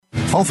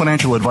All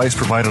financial advice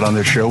provided on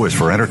this show is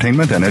for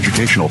entertainment and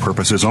educational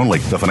purposes only.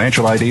 The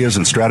financial ideas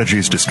and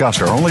strategies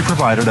discussed are only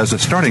provided as a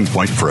starting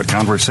point for a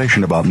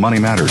conversation about money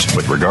matters.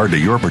 With regard to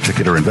your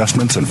particular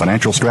investments and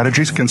financial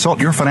strategies,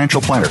 consult your financial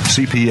planner,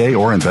 CPA,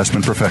 or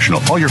investment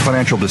professional. All your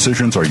financial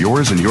decisions are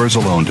yours and yours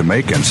alone to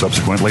make, and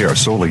subsequently are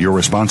solely your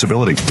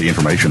responsibility. The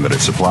information that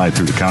is supplied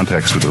through the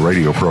context of the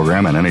radio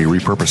program and any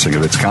repurposing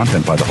of its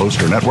content by the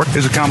host or network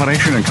is a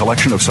combination and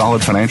collection of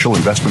solid financial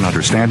investment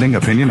understanding,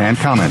 opinion, and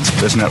comments.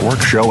 This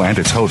network, show,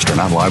 and its host are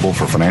not liable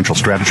for financial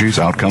strategies,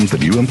 outcomes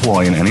that you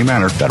employ in any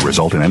manner that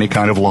result in any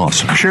kind of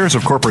loss. Shares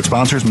of corporate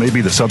sponsors may be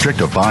the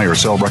subject of buy or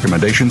sell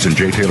recommendations in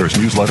Jay Taylor's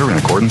newsletter in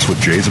accordance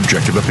with Jay's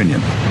objective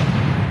opinion.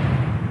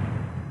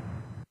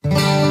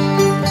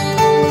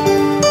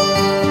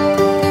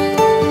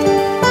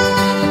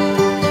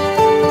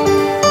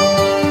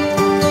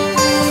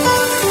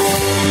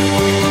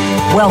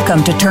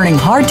 Welcome to Turning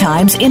Hard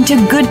Times into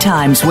Good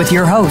Times with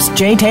your host,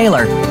 Jay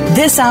Taylor.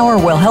 This hour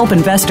will help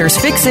investors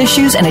fix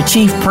issues and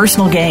achieve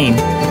personal gain.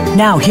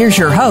 Now, here's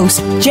your host,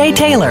 Jay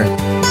Taylor.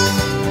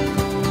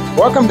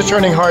 Welcome to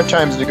Turning Hard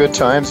Times into Good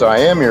Times. I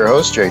am your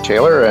host, Jay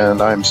Taylor,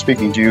 and I'm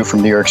speaking to you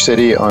from New York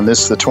City on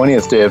this, the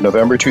 20th day of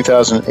November,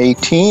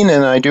 2018.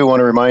 And I do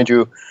want to remind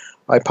you,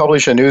 I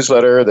publish a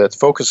newsletter that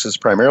focuses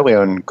primarily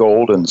on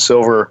gold and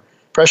silver,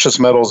 precious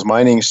metals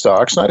mining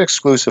stocks, not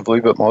exclusively,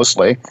 but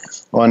mostly,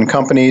 on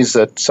companies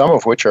that some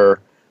of which are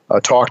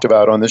talked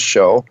about on this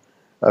show,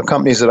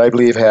 companies that I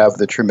believe have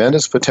the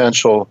tremendous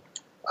potential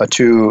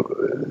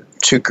to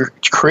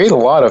create a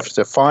lot of,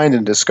 to find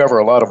and discover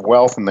a lot of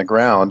wealth in the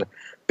ground.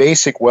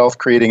 Basic wealth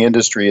creating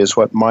industry is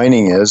what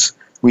mining is.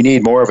 We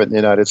need more of it in the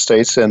United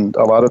States, and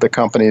a lot of the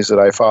companies that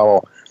I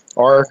follow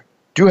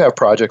do have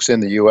projects in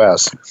the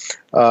U.S.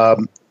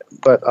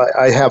 But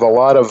I have a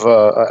lot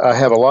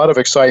of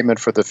excitement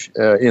for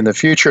in the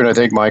future, and I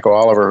think Michael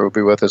Oliver, who will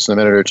be with us in a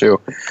minute or two,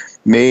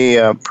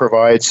 may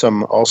provide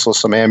some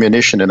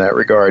ammunition in that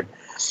regard.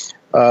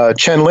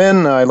 Chen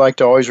Lin, I like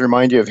to always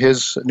remind you of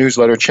his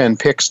newsletter,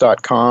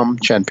 ChenPicks.com.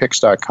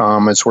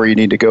 ChenPicks.com is where you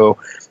need to go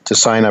to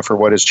sign up for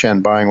what is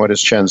Chen buying, what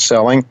is Chen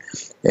selling.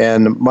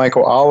 And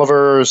Michael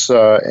Oliver's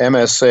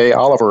MSA,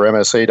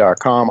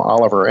 OliverMSA.com,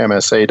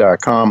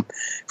 OliverMSA.com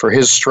for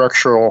his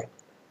structural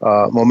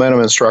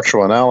momentum and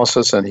structural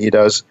analysis, and he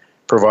does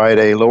provide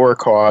a lower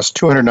cost,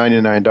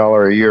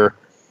 $299 a year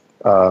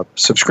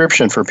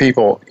subscription for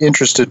people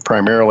interested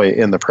primarily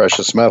in the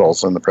precious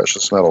metals and the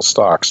precious metal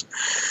stocks.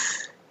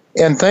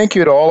 And thank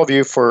you to all of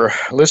you for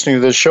listening to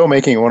this show,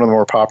 making it one of the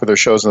more popular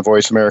shows in the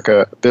Voice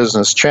America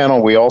Business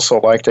Channel. We also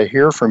like to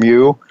hear from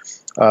you.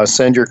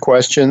 Send your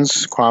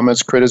questions,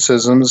 comments,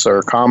 criticisms,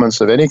 or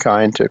comments of any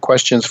kind to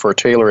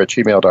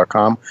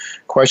questionsfortaylor@gmail.com.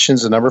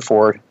 Questions, the number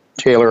 4,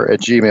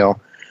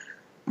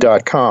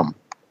 Taylor@gmail.com.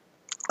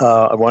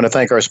 I want to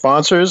thank our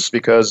sponsors,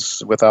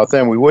 because without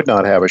them we would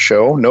not have a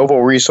show. Novo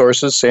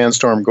Resources,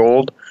 Sandstorm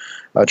Gold,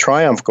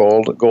 Triumph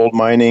Gold, Gold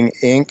Mining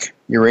Inc.,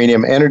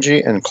 Uranium Energy,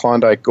 and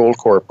Klondike Gold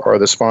Corp. Are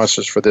the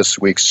sponsors for this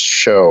week's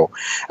show.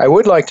 I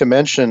would like to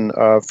mention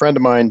a friend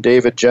of mine,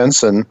 David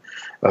Jensen,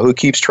 who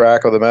keeps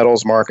track of the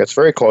metals markets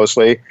very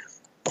closely,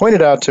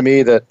 pointed out to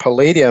me that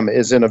palladium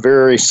is in a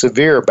very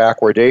severe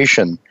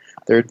backwardation.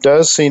 There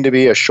does seem to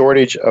be a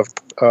shortage of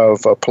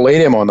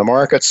palladium on the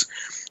markets.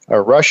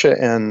 Russia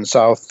and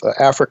South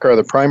Africa are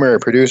the primary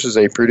producers.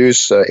 They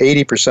produce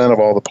 80% of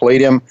all the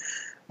palladium.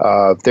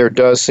 There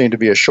does seem to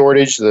be a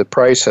shortage. The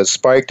price has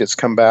spiked. It's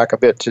come back a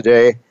bit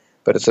today,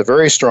 but it's a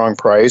very strong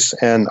price.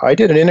 And I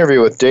did an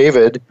interview with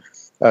David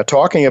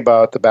talking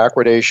about the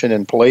backwardation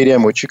in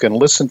palladium, which you can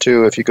listen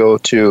to if you go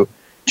to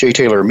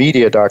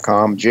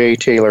jtaylormedia.com,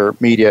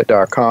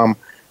 jtaylormedia.com.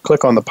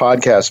 Click on the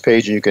podcast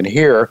page and you can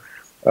hear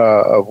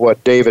of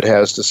what David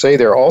has to say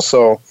there.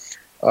 Also,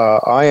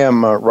 I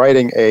am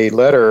writing a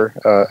letter,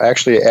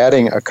 actually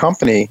adding a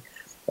company,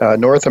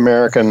 North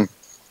American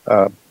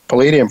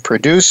palladium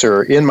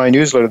producer, in my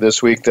newsletter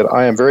this week that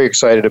I am very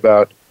excited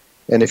about.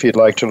 And if you'd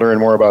like to learn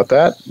more about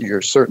that,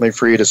 you're certainly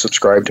free to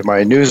subscribe to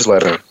my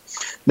newsletter.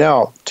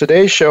 Now,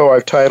 today's show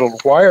I've titled,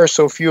 Why Are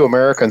So Few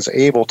Americans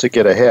Able to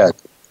Get Ahead?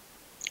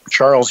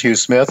 Charles Hugh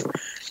Smith,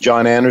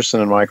 John Anderson,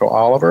 and Michael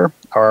Oliver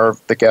are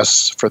the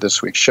guests for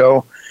this week's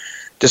show.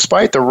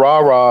 Despite the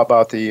rah-rah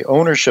about the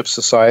ownership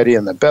society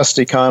and the best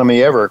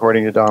economy ever,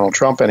 according to Donald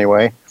Trump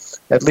anyway,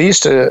 at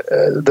least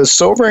the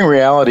sobering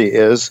reality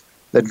is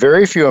that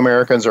very few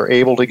Americans are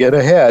able to get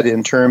ahead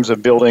in terms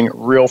of building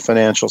real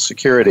financial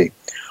security.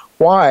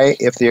 Why,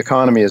 if the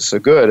economy is so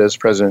good, as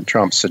President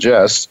Trump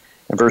suggests,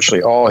 and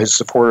virtually all his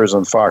supporters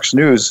on Fox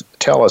News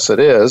tell us it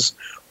is,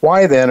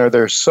 why then are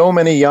there so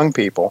many young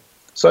people,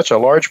 such a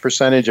large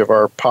percentage of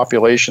our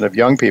population of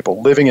young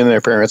people, living in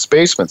their parents'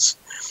 basements?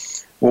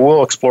 Well,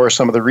 we'll explore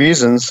some of the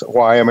reasons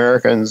why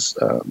Americans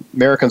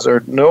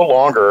are no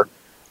longer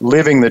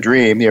living the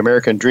dream, the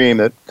American dream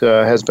that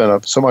has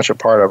been so much a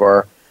part of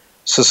our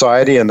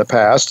society in the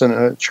past.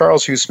 And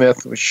Charles Hugh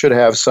Smith should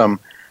have some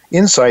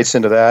insights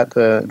into that.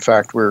 In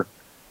fact, we're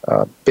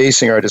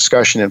basing our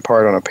discussion in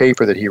part on a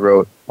paper that he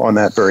wrote on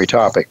that very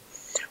topic.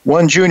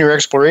 One junior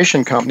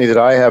exploration company that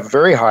I have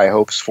very high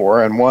hopes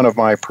for, and one of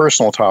my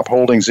personal top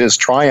holdings, is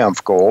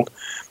Triumph Gold.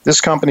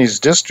 This company's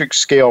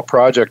district-scale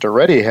project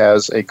already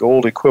has a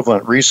gold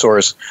equivalent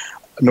resource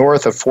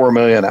north of 4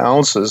 million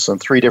ounces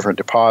and 3 different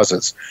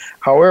deposits.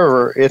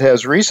 However, it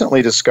has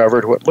recently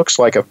discovered what looks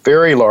like a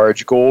very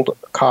large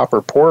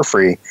gold-copper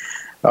porphyry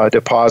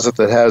deposit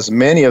that has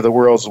many of the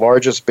world's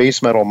largest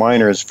base metal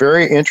miners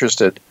very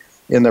interested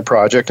in the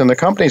project. And the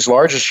company's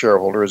largest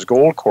shareholder is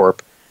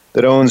Goldcorp,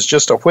 that owns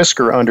just a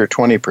whisker under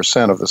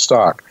 20% of the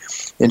stock.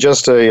 In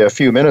just a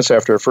few minutes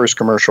after a first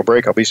commercial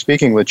break, I'll be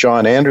speaking with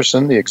John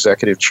Anderson, the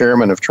executive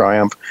chairman of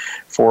Triumph,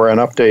 for an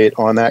update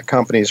on that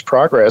company's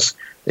progress.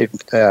 They've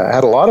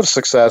had a lot of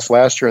success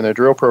last year in their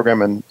drill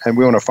program, and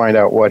we want to find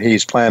out what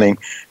he's planning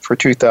for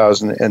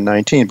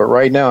 2019. But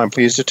right now, I'm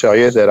pleased to tell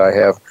you that I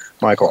have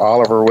Michael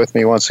Oliver with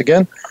me once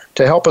again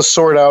to help us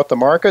sort out the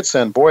markets,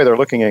 and boy, they're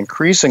looking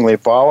increasingly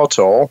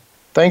volatile.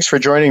 Thanks for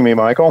joining me,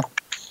 Michael.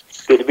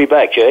 Good to be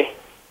back, Jay.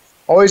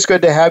 Always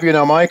good to have you.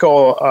 Now,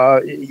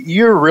 Michael,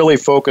 you're really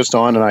focused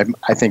on, and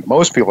I think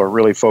most people are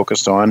really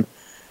focused on,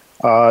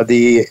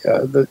 the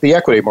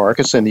equity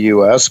markets in the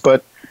U.S.,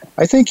 but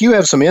I think you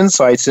have some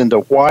insights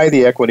into why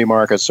the equity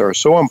markets are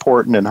so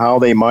important and how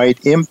they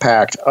might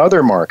impact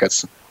other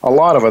markets, a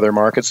lot of other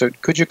markets.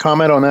 Could you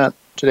comment on that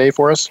today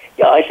for us?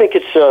 Yeah, I think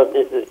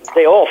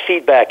they all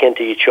feed back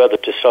into each other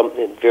to some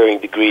in varying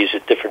degrees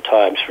at different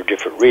times for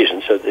different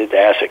reasons. So the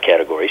asset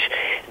categories,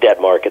 debt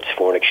markets,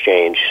 foreign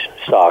exchange,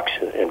 stocks,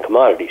 and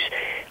commodities.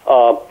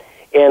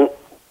 And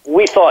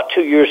we thought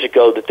 2 years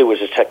ago that there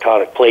was a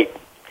tectonic plate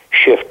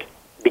shift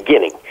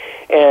beginning.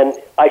 And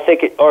I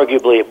think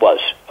arguably it was.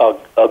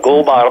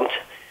 Gold bottomed.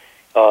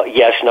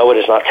 Yes, no, it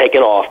has not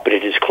taken off, but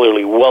it is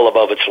clearly well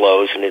above its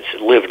lows, and it's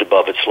lived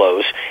above its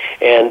lows,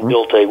 and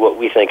built what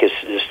we think is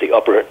the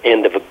upper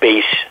end of a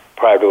base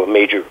prior to a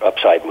major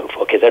upside move.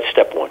 Okay, that's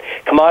step one.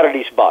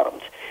 Commodities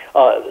bottomed.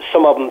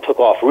 Some of them took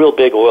off real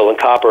big, oil and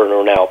copper, and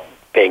are now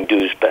paying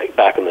dues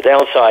back on the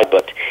downside,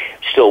 but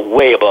still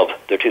way above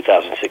their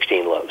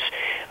 2016 lows.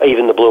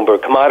 Even the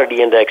Bloomberg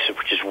Commodity Index,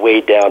 which is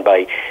weighed down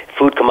by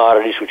food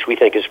commodities, which we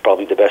think is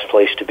probably the best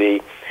place to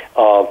be,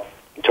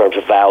 in terms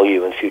of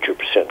value and future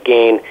percent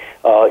gain,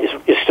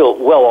 is still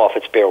well off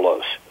its bare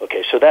lows.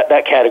 Okay, so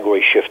that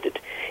category shifted,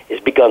 has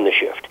begun the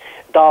shift.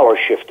 Dollar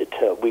shifted.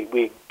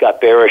 We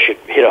got bearish. It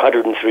hit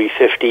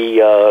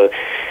 103.50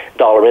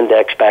 dollar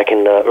index back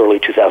in early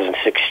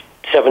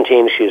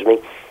 2017,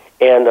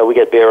 and we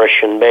got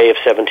bearish in May of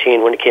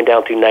 17 when it came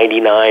down to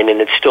 99,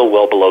 and it's still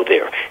well below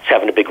there. It's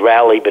having a big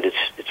rally, but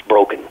it's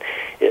broken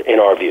in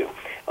our view.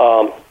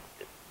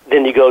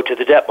 Then you go to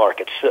the debt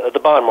markets, the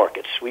bond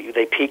markets.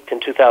 They peaked in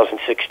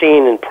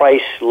 2016 in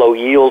price, low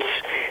yields,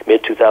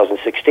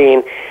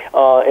 mid-2016,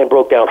 and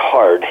broke down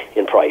hard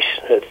in price.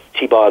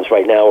 T-bonds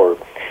right now are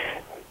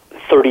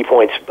 30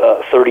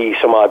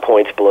 some odd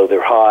points below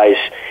their highs,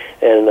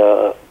 and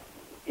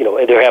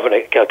they're having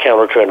a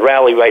counter-trend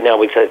rally right now.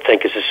 We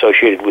think is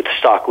associated with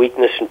stock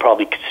weakness, and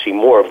probably could see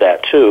more of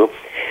that too.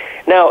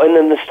 Now, and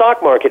then the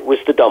stock market was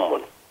the dumb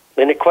one.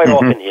 And it quite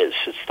often is.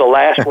 It's the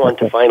last one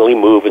to finally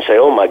move and say,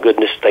 oh, my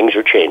goodness, things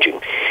are changing.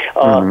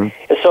 And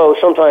so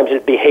sometimes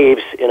it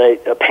behaves in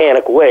a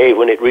panic way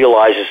when it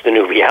realizes the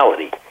new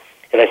reality.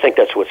 And I think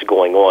that's what's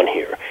going on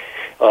here.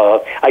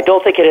 I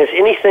don't think it has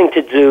anything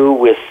to do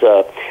with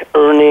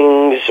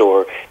earnings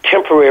or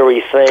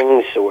temporary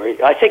things.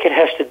 I think it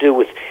has to do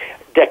with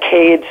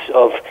decades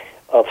of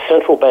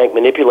central bank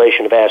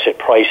manipulation of asset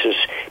prices,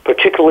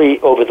 particularly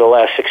over the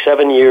last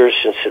 6-7 years,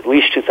 since at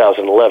least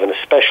 2011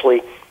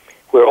 especially,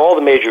 where all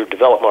the major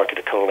developed market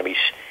economies,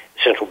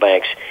 central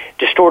banks,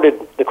 distorted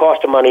the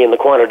cost of money and the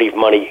quantity of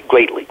money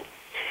greatly.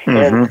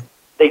 And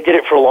they did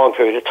it for a long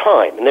period of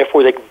time, and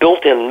therefore they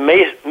built in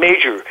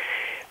major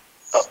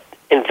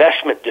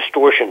investment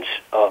distortions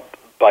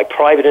by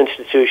private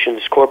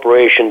institutions,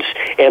 corporations,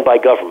 and by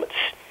governments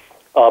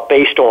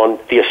based on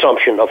the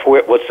assumption of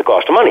what's the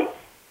cost of money.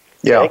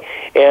 Yeah. Okay?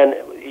 And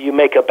you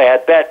make a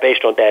bad bet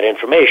based on that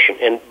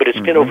information, but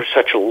it's been over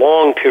such a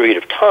long period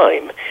of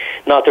time,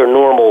 not their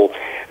normal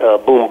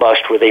boom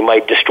bust where they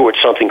might distort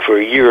something for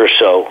a year or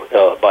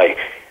so by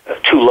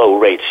too low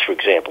rates, for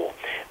example,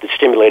 that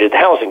stimulated the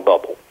housing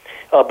bubble.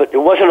 But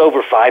it wasn't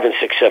over 5 and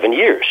 6, 7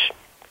 years.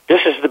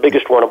 This is the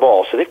biggest one of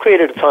all. So they've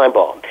created a time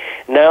bomb.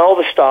 Now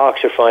the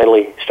stocks are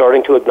finally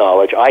starting to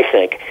acknowledge, I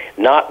think,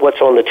 not what's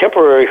on the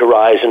temporary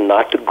horizon,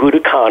 not the good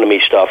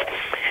economy stuff,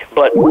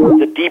 but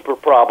the deeper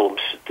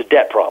problems, the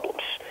debt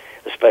problems,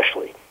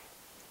 especially.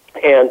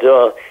 And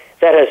that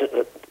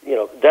has,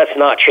 that's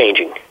not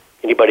changing.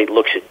 Anybody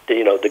looks at,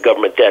 the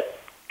government debt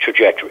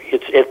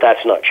trajectory,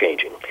 that's not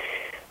changing,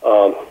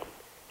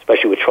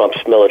 especially with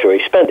Trump's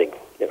military spending.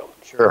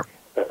 Sure.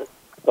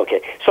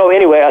 Okay. So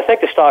anyway, I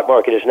think the stock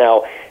market has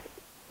now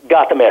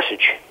got the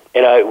message,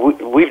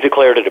 and we've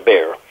declared it a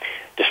bear,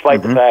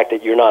 despite the fact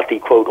that you're not the,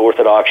 quote,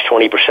 orthodox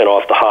 20%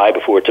 off the high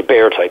before it's a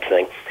bear type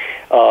thing.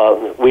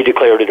 We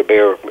declared it a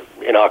bear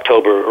in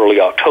early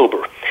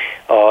October,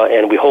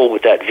 and we hold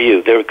with that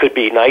view. There could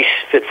be nice,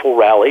 fitful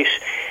rallies,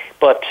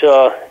 but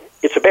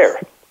it's a bear.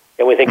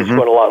 and we think it's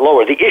going a lot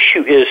lower. The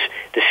issue is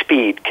the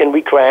speed. Can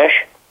we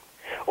crash?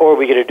 Or are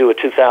we going to do a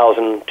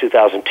 2000,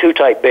 2002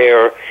 type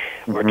bear,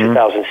 or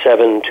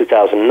 2007,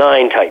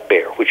 2009 type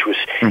bear, which was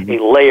a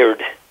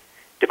layered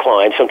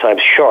decline,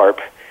 sometimes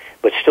sharp,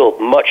 but still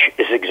much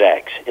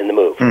zigzags in the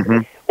move?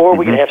 Or are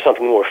we going to have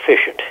something more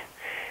efficient?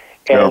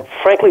 And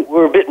frankly,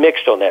 we're a bit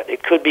mixed on that.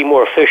 It could be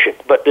more efficient,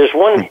 but there's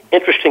one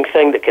interesting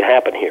thing that could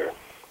happen here.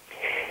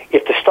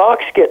 If the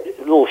stocks get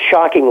a little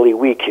shockingly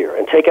weak here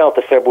and take out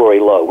the February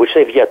low, which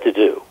they've yet to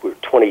do, we're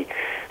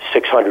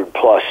 2,600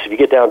 plus. If you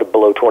get down to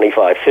below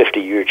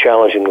 2,550, you're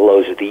challenging the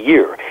lows of the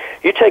year.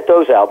 You take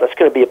those out, that's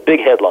going to be a big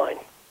headline.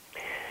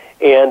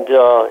 And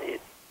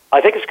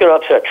I think it's going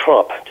to upset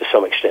Trump to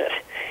some extent.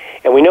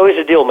 And we know he's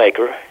a deal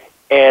maker,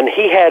 and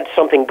he had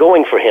something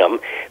going for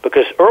him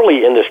because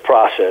early in this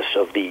process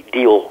of the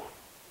deal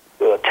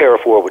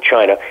tariff war with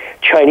China,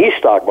 Chinese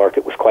stock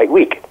market was quite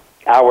weak.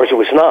 Ours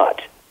was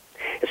not.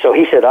 And so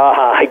he said,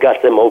 I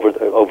got them over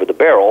the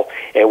barrel,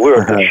 and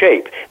we're in good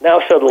shape.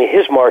 Now suddenly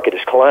his market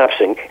is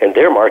collapsing, and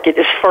their market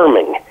is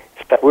firming.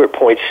 In fact, we're at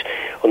points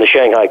on the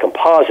Shanghai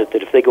Composite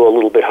that if they go a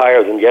little bit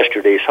higher than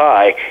yesterday's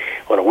high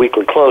on a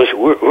weekly close,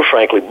 we're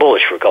frankly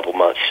bullish for a couple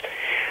months.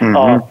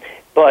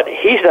 But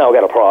he's now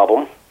got a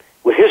problem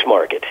with his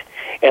market,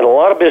 and a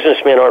lot of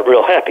businessmen aren't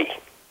real happy.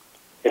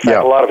 In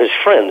fact, a lot of his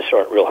friends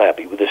aren't real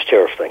happy with this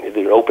tariff thing.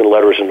 They open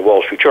letters in the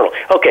Wall Street Journal.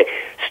 Okay,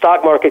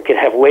 stock market could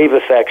have wave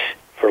effects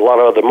for a lot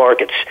of other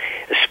markets,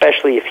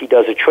 especially if he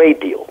does a trade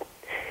deal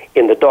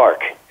in the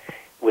dark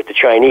with the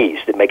Chinese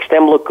that makes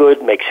them look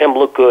good, makes him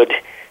look good.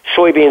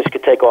 Soybeans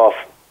could take off,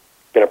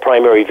 been a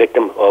primary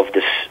victim of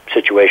this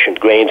situation.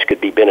 Grains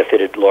could be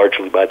benefited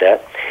largely by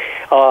that.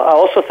 I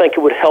also think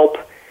it would help,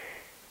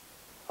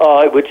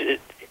 it would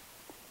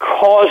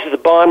cause the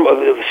bond,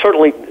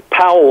 certainly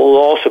Powell will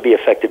also be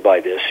affected by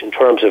this in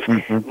terms of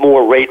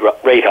more rate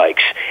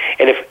hikes.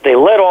 And if they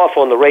let off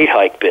on the rate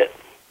hike bit,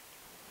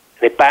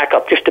 they back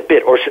up just a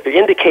bit or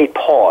indicate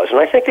pause, and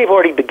I think they've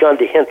already begun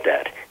to hint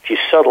that, if you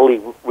subtly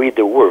read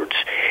their words.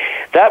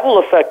 That will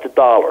affect the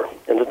dollar,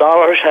 and the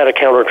dollar has had a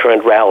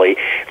counter-trend rally,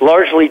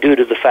 largely due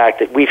to the fact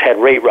that we've had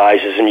rate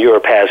rises and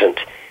Europe hasn't,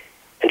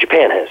 and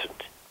Japan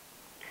hasn't.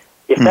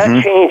 If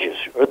that changes,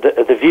 or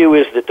the view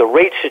is that the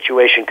rate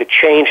situation could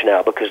change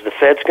now because the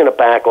Fed's going to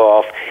back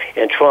off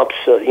and Trump's,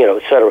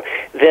 et cetera,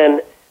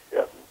 then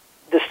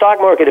the stock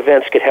market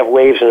events could have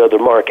waves in other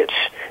markets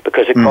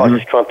because it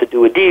causes Trump to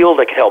do a deal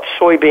that could help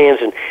soybeans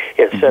and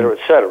et cetera,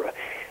 et cetera.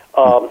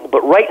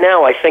 But right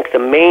now, I think the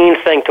main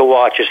thing to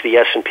watch is the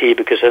S&P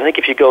because I think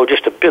if you go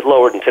just a bit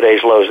lower than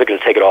today's lows, they're going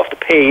to take it off the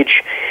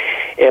page.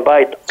 And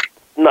by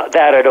not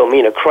that, I don't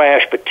mean a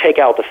crash, but take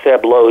out the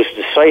Feb lows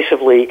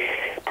decisively,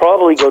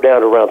 probably go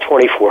down to around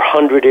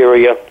 2,400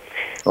 area,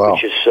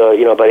 which is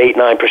about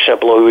 8-9%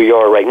 below where you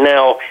are right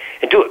now,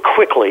 and do it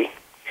quickly.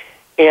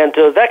 And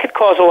that could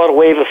cause a lot of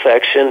wave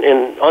effects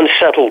and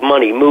unsettled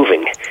money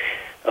moving,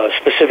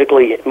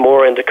 specifically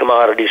more into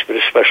commodities, but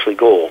especially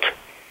gold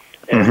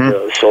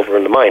and silver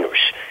and the miners.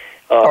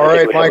 All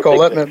right, Michael,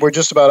 we're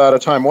just about out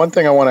of time. One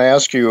thing I want to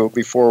ask you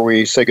before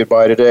we say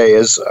goodbye today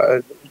is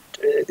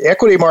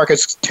equity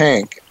markets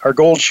tank. Are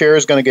gold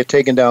shares going to get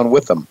taken down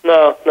with them?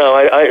 No,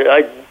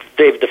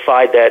 they've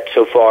defied that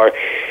so far.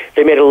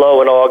 They made a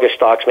low in August.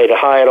 Stocks made a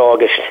high in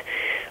August.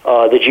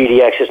 The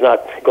GDX has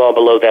not gone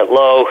below that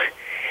low.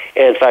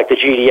 And in fact, the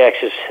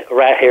GDX is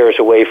rat hairs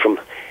away from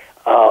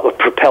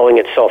propelling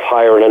itself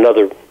higher in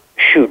another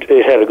shoot.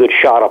 It had a good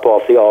shot up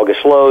off the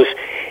August lows,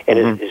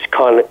 and it's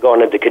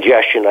gone into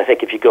congestion. I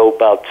think if you go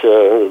about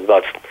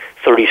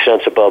 30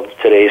 cents above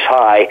today's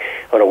high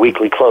on a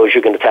weekly close,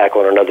 you're going to tack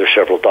on another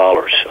several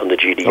dollars on the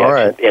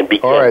GDX and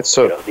begin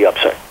the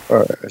upside. All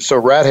right. So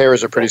rat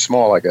hairs are pretty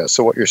small, I guess.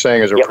 So what you're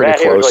saying is they're pretty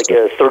close. Rat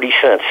hairs like 30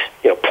 cents,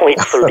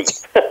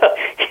 0.30.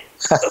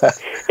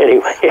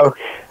 Anyway.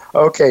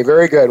 Okay,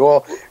 very good.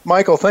 Well,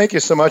 Michael, thank you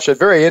so much. A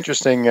very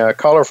interesting,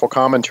 colorful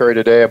commentary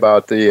today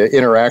about the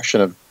interaction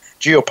of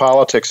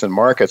geopolitics and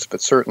markets,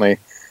 but certainly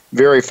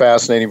very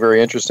fascinating,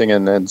 very interesting,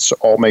 and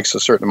all makes a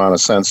certain amount of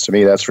sense to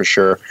me, that's for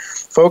sure.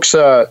 Folks,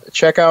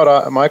 check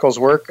out Michael's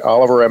work,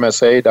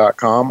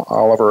 olivermsa.com,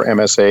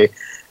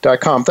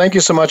 olivermsa.com. Thank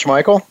you so much,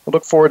 Michael. We'll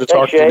look forward to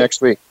talking to you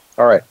next week.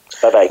 All right.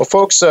 Bye-bye. Well,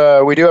 folks,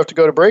 we do have to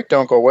go to break.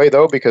 Don't go away,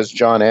 though, because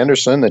John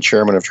Anderson, the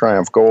chairman of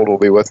Triumph Gold, will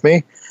be with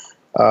me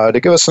to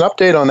give us an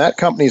update on that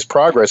company's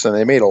progress, and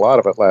they made a lot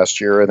of it last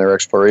year in their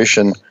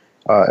exploration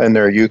and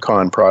their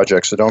Yukon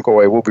project. So don't go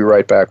away. We'll be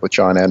right back with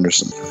John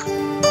Anderson.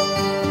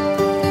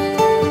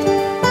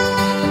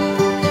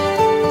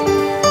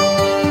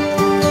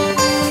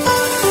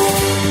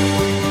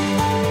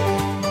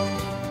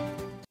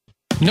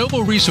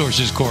 Noble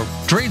Resources Corp.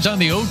 trades on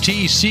the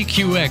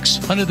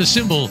OTCQX under the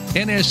symbol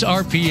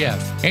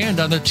NSRPF and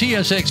on the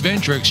TSX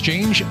Venture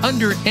Exchange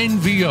under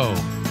NVO.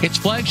 Its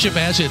flagship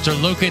assets are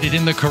located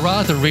in the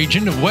Karratha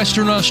region of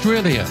Western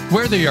Australia,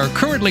 where they are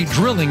currently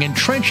drilling and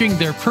trenching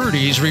their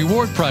Purdy's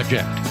Reward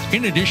project.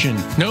 In addition,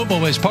 Novo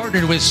has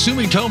partnered with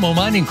Sumitomo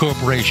Mining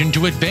Corporation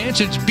to advance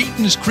its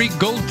Beaton's Creek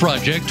Gold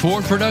Project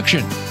toward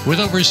production.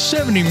 With over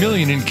 $70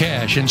 million in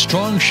cash and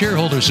strong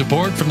shareholder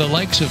support from the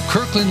likes of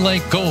Kirkland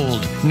Lake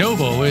Gold,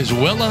 Novo is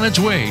well on its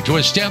way to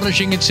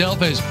establishing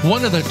itself as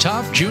one of the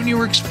top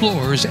junior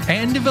explorers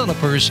and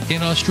developers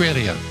in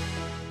Australia.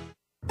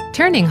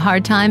 Turning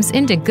hard times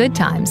into good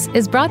times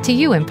is brought to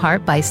you in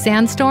part by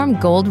Sandstorm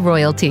Gold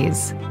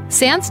Royalties.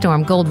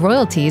 Sandstorm Gold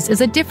Royalties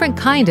is a different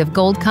kind of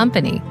gold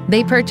company.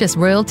 They purchase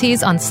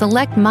royalties on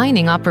select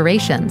mining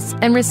operations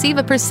and receive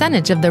a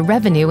percentage of the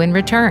revenue in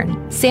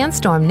return.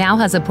 Sandstorm now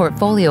has a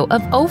portfolio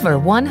of over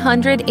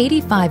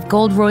 185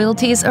 gold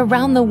royalties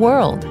around the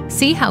world.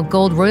 See how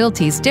gold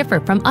royalties differ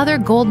from other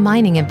gold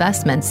mining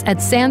investments at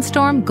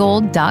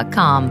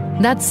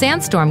sandstormgold.com. That's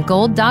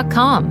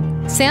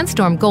sandstormgold.com.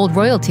 Sandstorm Gold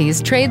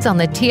Royalties trades on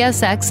the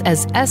TSX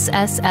as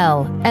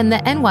SSL and the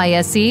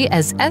NYSE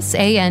as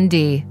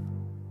SAND.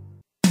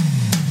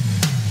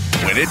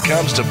 When it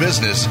comes to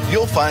business,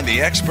 you'll find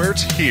the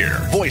experts here.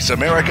 Voice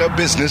America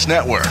Business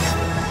Network.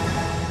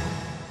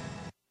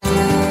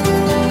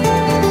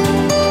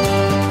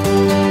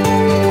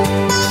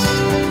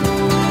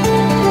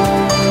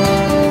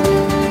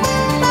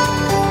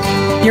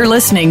 You're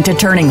listening to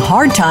Turning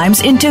Hard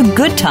Times into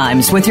Good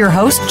Times with your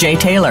host, Jay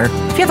Taylor.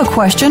 If you have a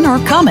question or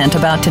comment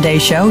about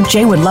today's show,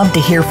 Jay would love to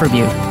hear from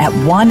you at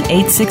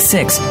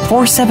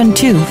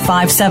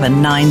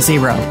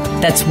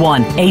 1-866-472-5790. That's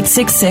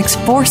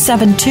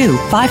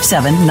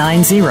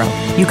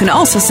 1-866-472-5790. You can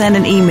also send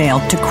an email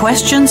to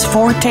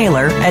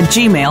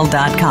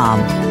questionsfortaylor@gmail.com.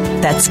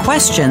 That's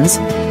questions,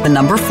 the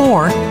number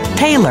 4,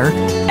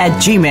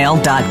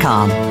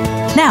 Taylor@gmail.com.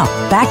 Now,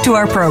 back to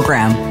our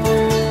program.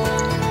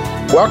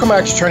 Welcome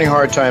back to Turning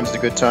Hard Times to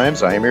Good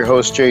Times. I am your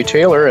host, Jay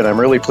Taylor, and I'm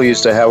really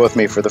pleased to have with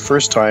me for the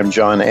first time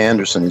John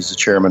Anderson. He's the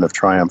chairman of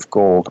Triumph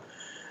Gold.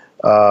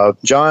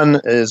 John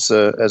is,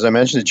 as I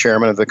mentioned, the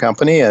chairman of the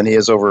company, and he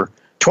has over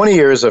 20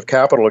 years of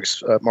capital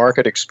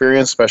market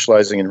experience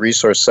specializing in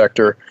resource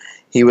sector.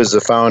 He was the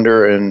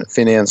founder and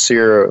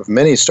financier of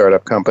many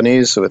startup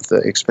companies with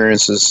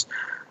experiences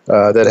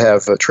that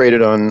have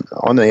traded on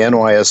the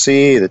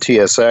NYSE, the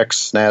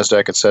TSX,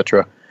 NASDAQ,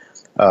 etc.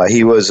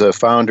 He was a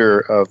founder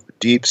of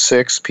Deep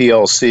Six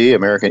PLC,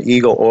 American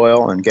Eagle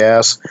Oil and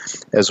Gas,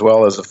 as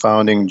well as a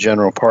founding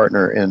general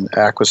partner in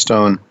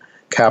Aquastone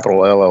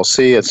Capital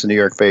LLC. It's a New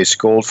York-based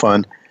gold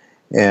fund.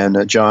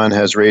 And John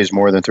has raised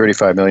more than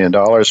 $35 million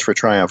for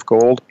Triumph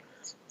Gold.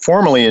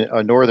 Formerly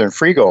Northern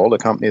Free Gold, a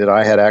company that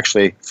I had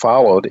actually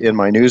followed in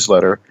my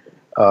newsletter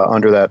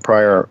under that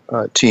prior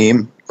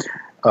team.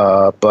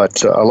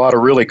 But a lot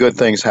of really good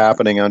things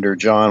happening under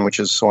John, which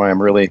is why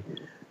I'm really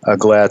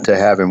glad to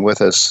have him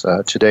with us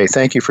today.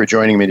 Thank you for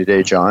joining me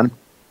today, John.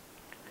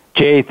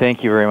 Jay,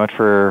 thank you very much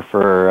for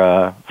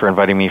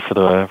inviting me for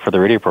the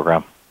radio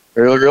program.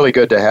 Really, really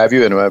good to have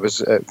you, and it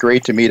was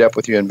great to meet up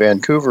with you in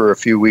Vancouver a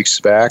few weeks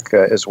back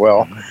as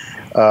well.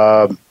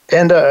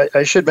 And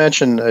I should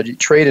mention, you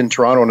trade in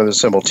Toronto under the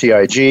symbol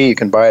TIG. You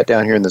can buy it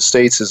down here in the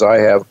States, as I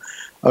have,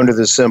 under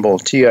the symbol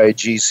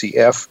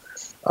TIGCF.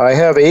 I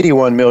have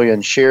 81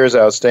 million shares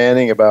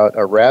outstanding, about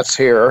a rat's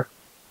hair.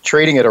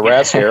 Trading at a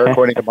rat's hair,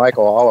 according to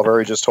Michael Oliver,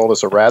 who just told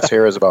us a rat's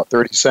hair is about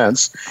 30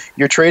 cents.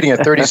 You're trading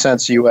at 30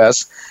 cents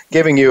U.S.,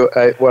 giving you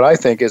what I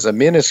think is a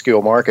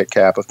minuscule market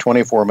cap of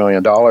 $24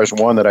 million,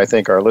 one that I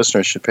think our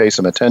listeners should pay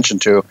some attention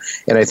to,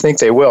 and I think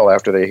they will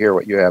after they hear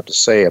what you have to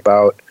say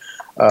about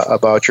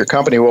your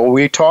company. Well,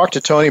 we talked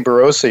to Tony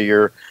Barossi,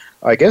 your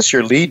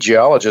lead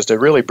geologist, a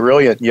really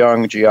brilliant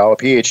young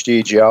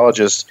PhD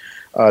geologist,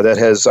 that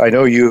has, I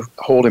know you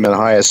hold him in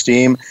high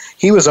esteem.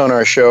 He was on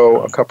our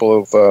show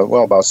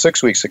about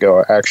 6 weeks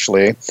ago,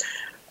 actually.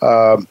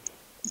 The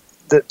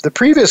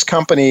previous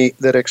company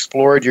that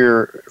explored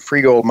your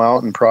Free Gold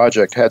Mountain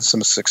project had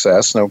some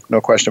success, no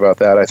question about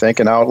that, I think,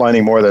 and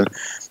outlining more than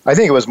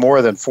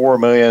 4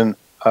 million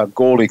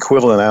gold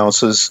equivalent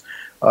ounces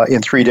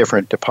in 3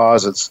 different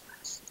deposits.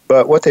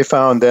 But what they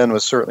found then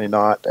was certainly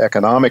not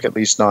economic, at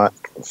least not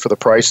for the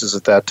prices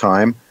at that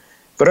time.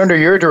 But under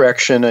your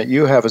direction,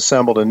 you have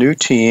assembled a new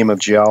team of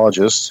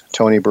geologists,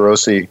 Tony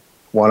Barossi,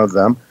 one of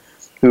them,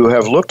 who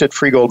have looked at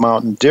Free Gold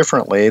Mountain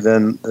differently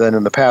than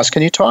in the past.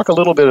 Can you talk a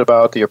little bit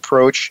about the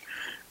approach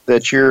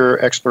that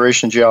your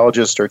exploration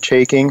geologists are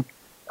taking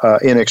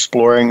in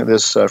exploring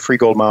this Free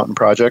Gold Mountain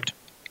project?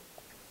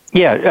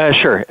 Yeah,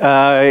 sure.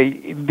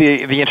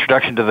 The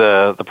introduction to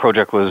the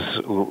project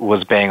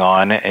was bang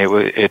on.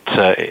 It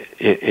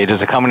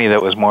is a company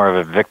that was more of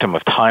a victim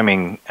of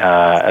timing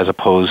as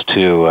opposed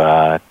to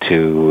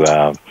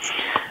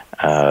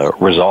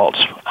results.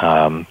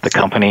 The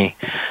company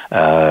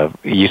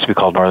used to be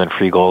called Northern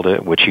Free Gold,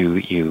 which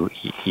you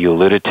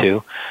alluded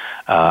to.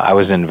 I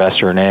was an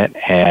investor in it,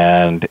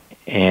 and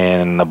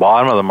in the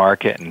bottom of the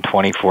market in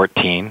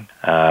 2014,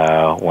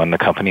 when the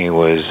company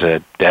was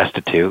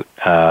destitute,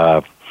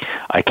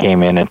 I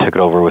came in and took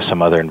it over with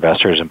some other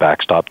investors and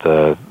backstopped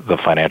the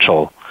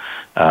financial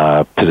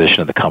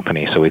position of the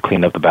company. So we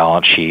cleaned up the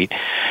balance sheet.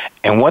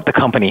 And what the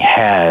company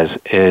has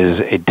is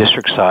a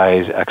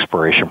district-size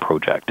exploration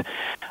project.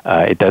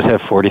 It does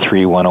have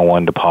 43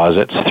 101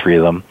 deposits, 3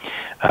 of them,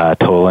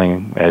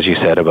 totaling, as you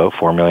said, about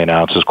 4 million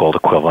ounces gold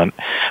equivalent.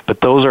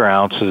 But those are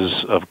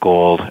ounces of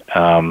gold.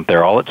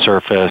 They're all at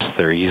surface.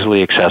 They're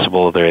easily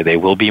accessible. They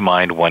will be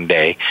mined one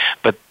day.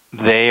 But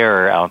they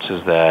are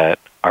ounces that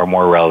are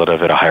more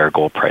relative at a higher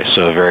gold price,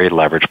 so a very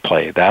leveraged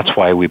play. That's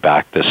why we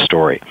backed this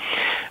story.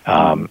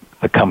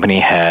 The company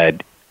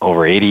had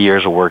over 80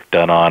 years of work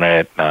done on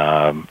it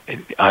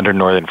under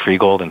Northern Free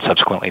Gold and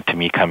subsequently to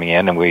me coming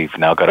in, and we've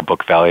now got a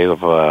book value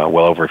of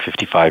well over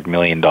 $55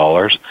 million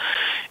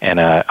and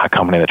a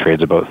company that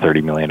trades about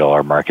 $30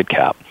 million market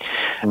cap.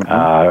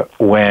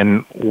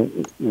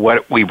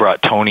 What we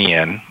brought Tony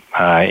in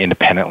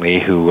independently,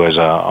 who was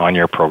on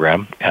your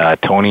program.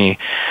 Tony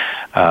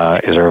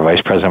is our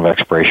Vice President of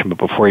Exploration, but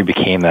before he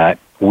became that,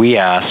 we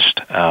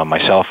asked,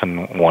 myself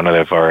and one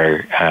of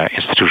our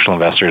institutional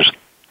investors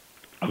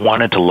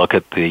wanted to look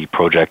at the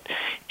project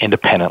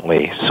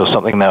independently. So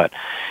something that,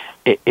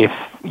 if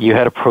you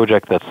had a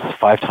project that's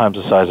 5 times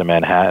the size of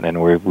Manhattan,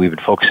 and we've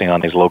been focusing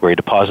on these low-grade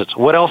deposits,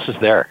 what else is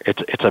there?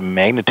 It's a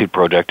magnitude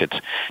project. It's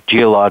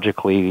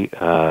geologically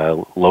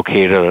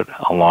located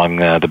along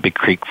the Big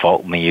Creek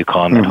Fault in the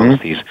Yukon that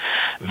hosts these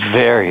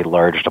very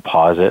large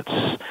deposits.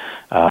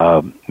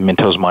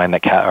 Minto's mine,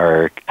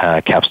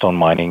 Capstone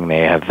Mining,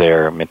 they have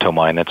their Minto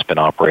mine that's been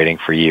operating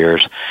for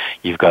years.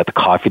 You've got the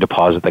Coffee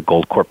deposit that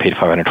Goldcorp paid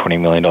 $520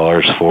 million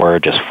for,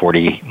 just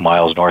 40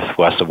 miles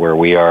northwest of where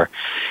we are.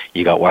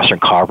 You got Western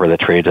Copper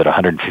that trades at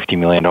 $150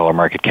 million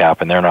market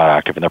cap, and they're not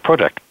active in their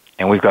project.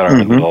 And we've got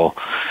our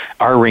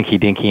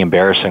rinky-dinky,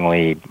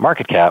 embarrassingly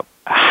market cap.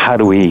 How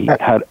do we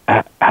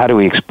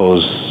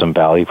expose some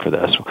value for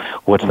this?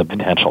 What's the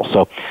potential?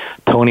 So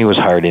Tony was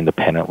hired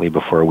independently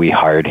before we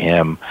hired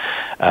him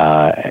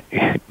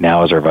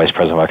now as our Vice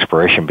President of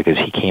Exploration, because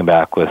he came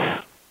back with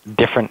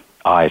different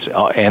eyes.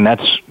 And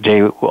that's,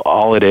 Jay,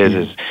 all it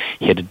is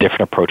he had a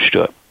different approach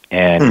to it.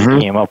 And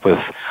he came up with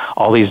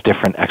all these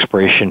different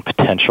exploration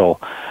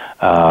potential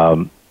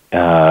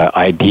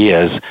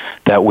ideas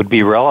that would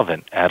be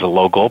relevant at a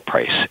low gold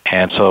price.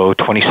 And so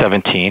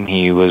 2017,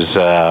 he was,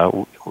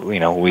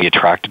 we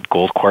attracted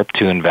Goldcorp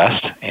to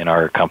invest in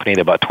our company.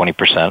 They bought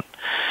 20%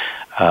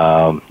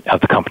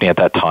 of the company at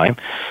that time.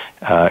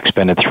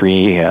 Expended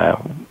they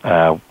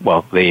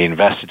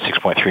invested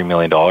 $6.3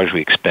 million.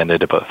 We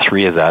expended about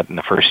 3 of that in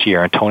the first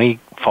year, and Tony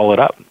followed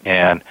up.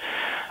 And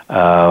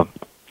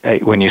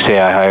when you say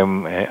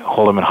I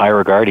hold him in high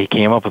regard, he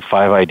came up with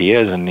 5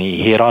 ideas, and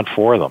he hit on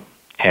 4 of them.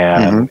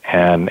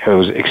 And it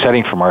was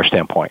exciting from our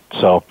standpoint.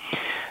 So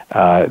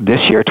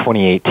this year,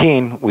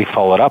 2018, we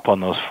followed up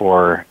on those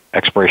 4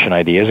 exploration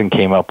ideas and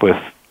came up with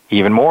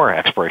even more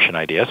exploration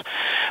ideas.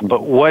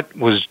 But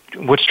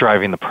what's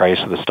driving the price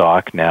of the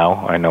stock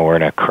now? I know we're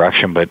in a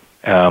correction, but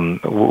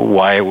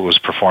why it was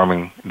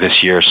performing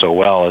this year so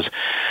well is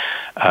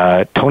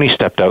Tony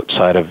stepped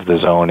outside of the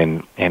zone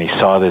and he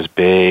saw this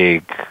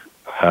big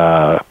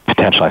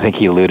potential. I think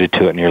he alluded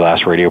to it in your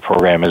last radio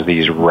program as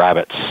these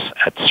rabbits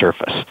at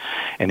surface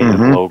and these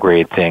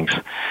low-grade things.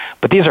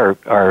 But these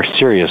are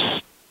serious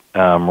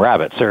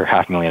rabbits. They're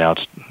 500,000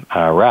 ounce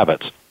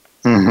rabbits.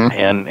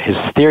 And his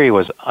theory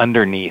was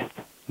underneath,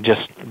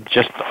 just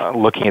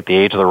looking at the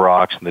age of the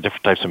rocks and the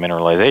different types of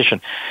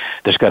mineralization,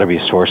 there's got to be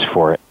a source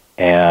for it.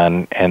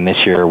 And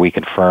this year we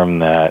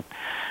confirmed that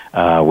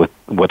with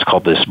what's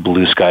called this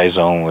blue sky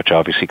zone, which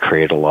obviously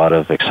created a lot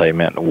of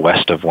excitement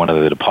west of one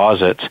of the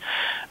deposits,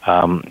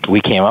 we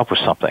came up with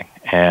something.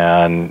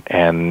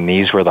 And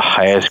these were the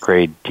highest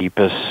grade,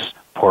 deepest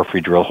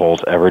porphyry drill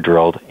holes ever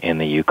drilled in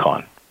the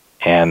Yukon.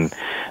 And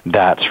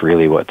that's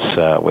really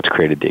what's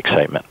created the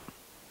excitement.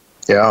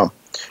 Yeah.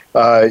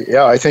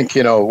 I think,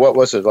 what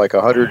was it, like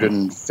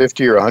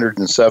 150 or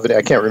 170?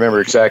 I can't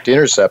remember exact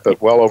intercept,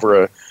 but well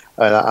over an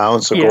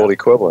ounce of gold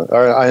equivalent.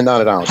 Or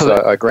not an ounce,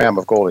 a gram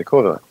of gold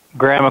equivalent.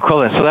 Gram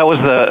equivalent. So that was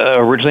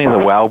originally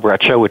the WOW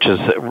breccia, which is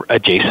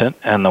adjacent,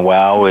 and the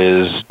WOW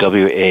is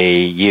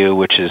WAU,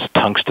 which is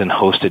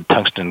tungsten-hosted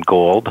tungsten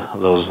gold.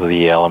 Those are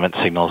the element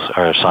signals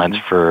or signs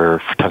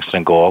for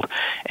tungsten gold.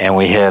 And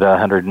we hit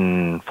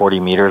 140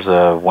 meters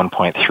of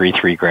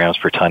 1.33 grams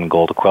per ton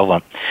gold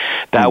equivalent.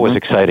 That was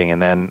exciting.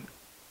 And then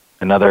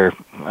another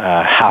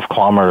half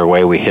kilometer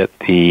away, we hit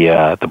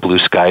the blue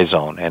sky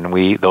zone, and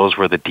those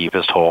were the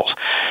deepest holes,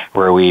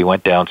 where we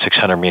went down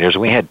 600 meters.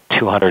 We had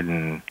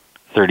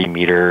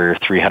 230-meter,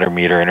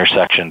 300-meter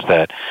intersections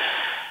that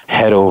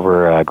had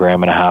over 1.5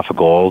 grams of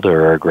gold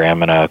or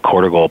 1.25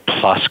 grams gold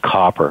plus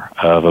copper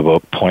of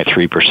about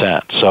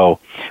 0.3%. So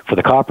for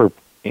the copper,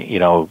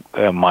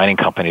 mining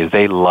companies,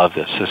 they love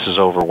this. This is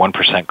over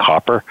 1%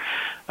 copper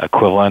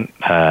equivalent.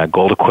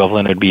 Gold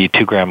equivalent would be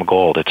 2 grams of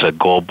gold. It's a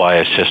gold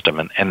bias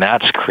system, and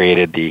that's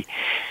created the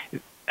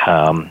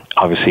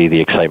obviously the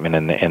excitement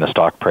in the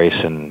stock price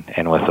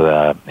and with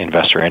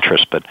investor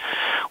interest. But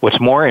what's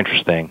more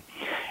interesting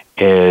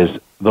is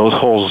those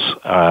holes,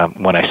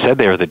 when I said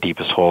they were the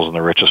deepest holes and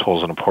the richest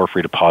holes in a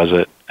porphyry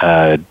deposit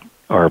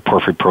or a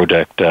porphyry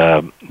project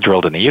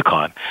drilled in the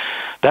Yukon,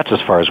 that's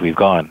as far as we've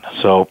gone.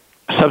 So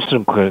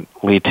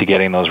subsequently to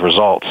getting those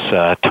results,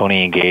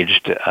 Tony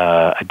engaged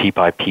a deep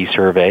IP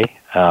survey.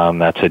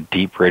 That's a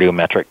deep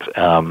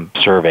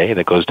radiometric survey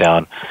that goes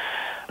down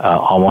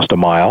almost a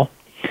mile.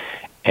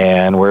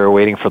 And we're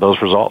waiting for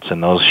those results,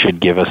 and those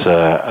should give us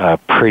a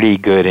pretty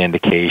good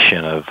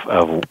indication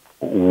of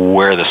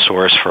where the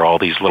source for all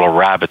these little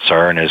rabbits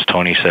are. And as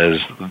Tony says,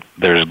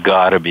 there's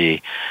got to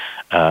be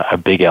a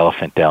big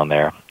elephant down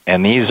there.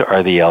 And these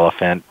are the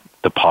elephant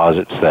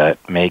deposits that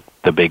make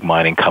the big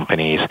mining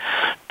companies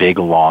big,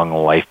 long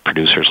life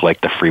producers like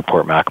the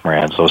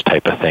Freeport-McMorans, those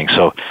type of things.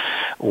 So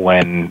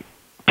when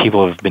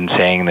people have been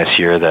saying this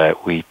year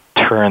that we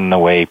turn the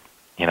way,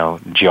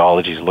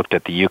 geology's looked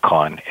at the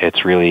Yukon,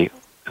 it's really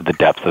the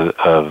depth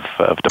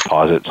of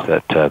deposits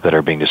that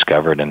are being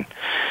discovered. And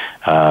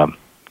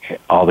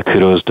all the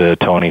kudos to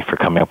Tony for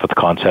coming up with the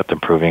concept and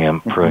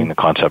proving the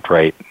concept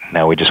right.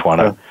 Now we just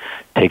want to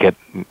take it,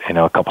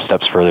 a couple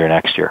steps further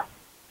next year.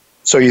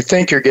 So you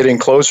think you're getting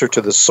closer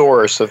to the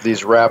source of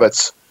these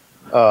rabbits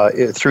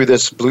through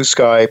this blue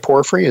sky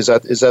porphyry? Is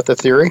that the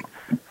theory?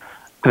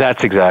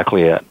 That's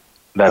exactly it.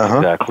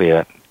 Exactly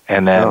it.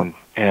 And then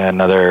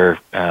another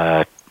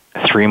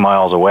 3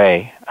 miles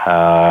away,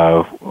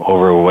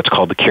 over what's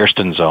called the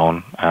Kirsten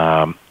Zone,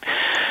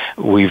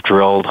 we've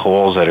drilled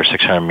holes that are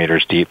 600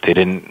 meters deep. They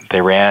didn't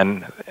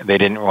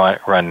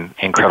run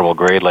incredible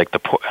grade like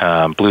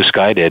the blue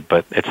sky did,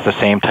 but it's the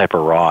same type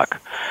of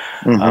rock.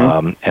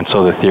 And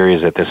so the theory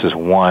is that this is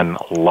one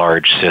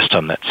large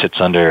system that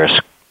sits under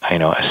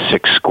a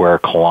 6 square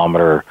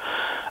kilometer,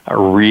 a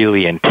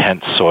really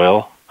intense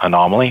soil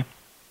anomaly.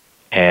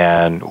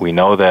 And we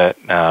know that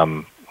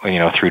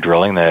through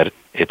drilling that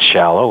it's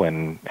shallow,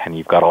 and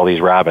you've got all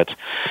these rabbits,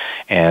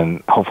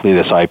 and hopefully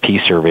this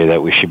IP survey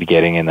that we should be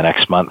getting in the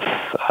next month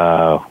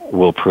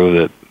will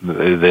prove that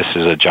this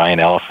is a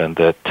giant elephant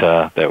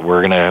that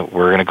we're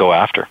gonna go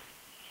after.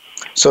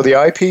 So the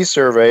IP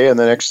survey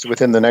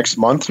within the next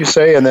month, you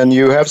say, and then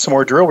you have some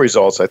more drill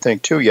results, I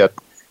think, too, yet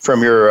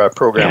from your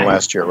program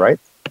last year, right?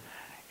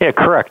 Yeah,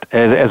 correct.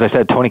 As I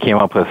said, Tony came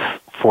up with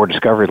 4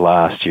 discoveries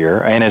last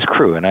year, and his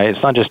crew. And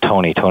it's not just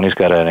Tony. Tony's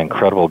got an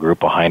incredible group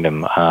behind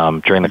him.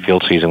 During the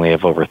field season, we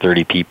have over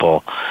 30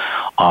 people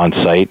on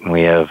site, and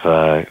we have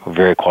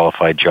very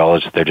qualified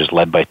geologists. They're just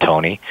led by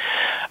Tony.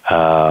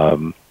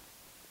 But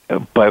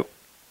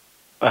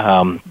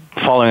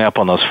following up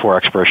on those 4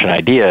 exploration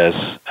ideas,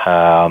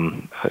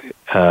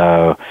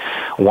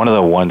 one of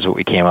the ones that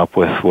we came up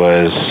with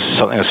was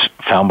something that was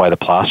found by the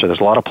placer. There's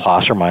a lot of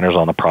placer miners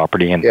on the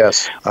property, and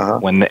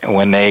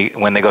when they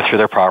go through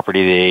their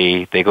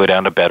property, they go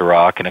down to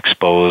bedrock and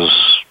expose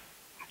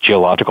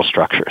geological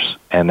structures,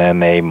 and then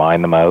they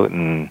mine them out,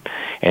 and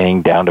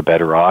anything down to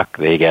bedrock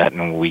we get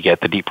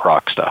the deep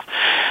rock stuff.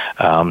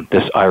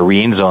 This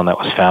Irene zone that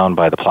was found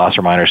by the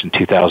placer miners in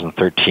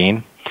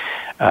 2013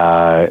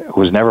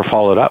 was never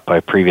followed up by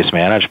previous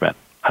management,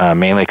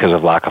 mainly because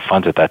of lack of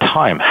funds at that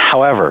time.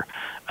 However,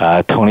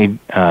 Tony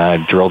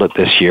drilled it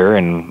this year,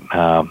 and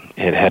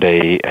it had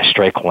a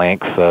strike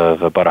length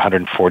of about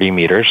 140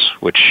 meters,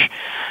 which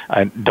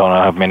I don't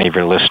know how many of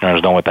your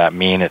listeners know what that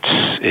means.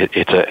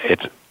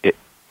 It's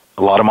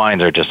a lot of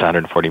mines are just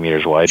 140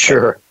 meters wide.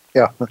 Sure.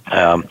 Yeah.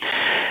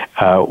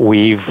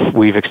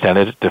 We've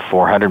extended it to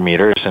 400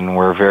 meters, and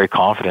we're very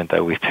confident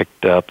that we've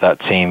picked up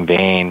that same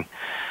vein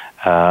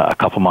a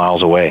couple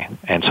miles away,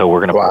 and so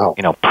we're going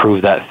to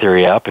prove that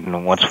theory up.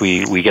 And once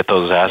we get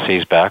those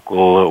assays back,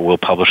 we'll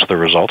publish the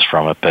results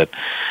from it. But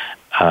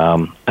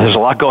there's a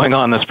lot going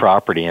on this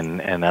property, and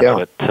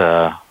that's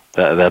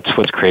that's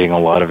what's creating a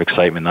lot of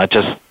excitement. Not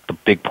just the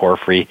big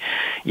porphyry,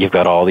 you've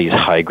got all these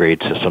high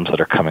grade systems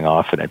that are coming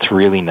off, and it's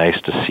really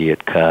nice to see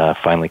it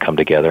finally come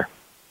together.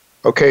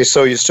 Okay,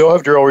 so you still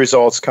have drill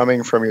results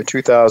coming from your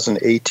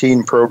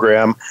 2018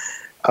 program.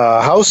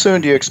 How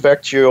soon do you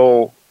expect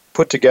you'll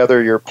put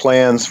together your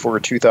plans for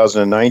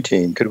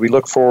 2019? Could we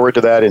look forward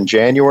to that in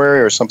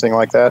January or something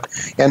like that?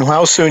 And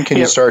how soon can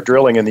you start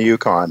drilling in the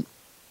Yukon?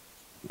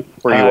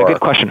 Where you are? Good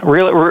question.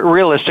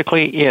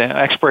 Realistically,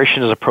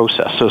 exploration is a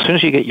process. So as soon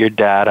as you get your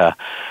data,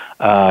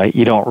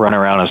 you don't run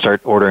around and start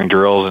ordering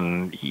drills,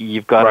 and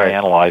you've got to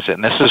analyze it.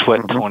 And this is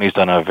what Tony's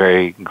done a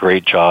very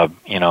great job,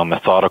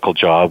 methodical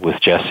job with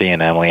Jesse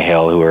and Emily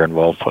Hale, who are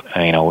involved,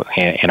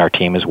 in our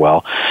team as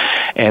well.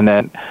 And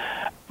then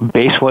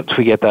once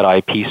we get that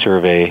IP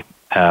survey,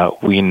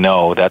 we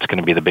know that's going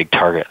to be the big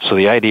target. So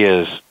the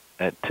idea is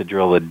to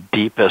drill the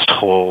deepest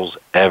holes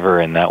ever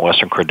in that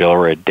Western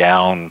Cordillera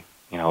down,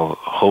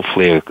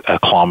 hopefully a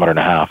kilometer and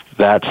a half.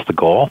 That's the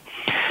goal.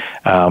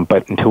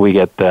 But until we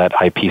get that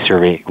IP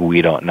survey,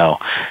 we don't know.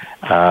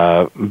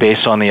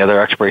 Based on the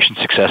other exploration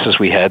successes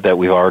we had that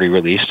we've already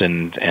released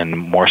and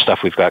more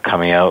stuff we've got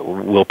coming out,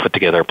 we'll put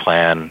together a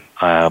plan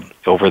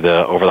over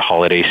the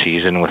holiday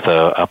season with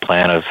a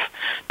plan of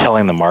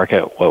telling the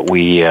market what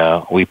we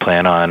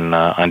plan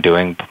on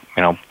doing.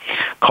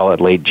 Call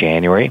it late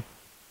January.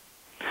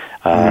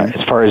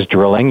 As far as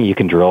drilling, you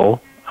can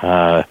drill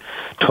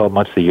 12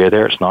 months of the year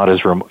there. It's not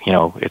as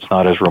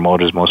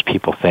remote as most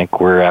people think.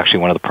 We're actually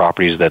one of the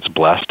properties that's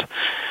blessed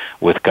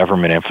with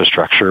government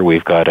infrastructure.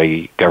 We've got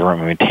a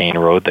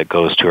government-maintained road that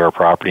goes to our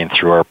property and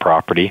through our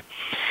property,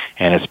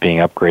 and it's being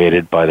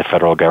upgraded by the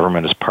federal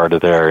government as part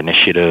of their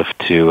initiative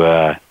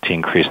to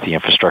increase the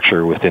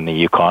infrastructure within the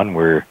Yukon,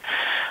 where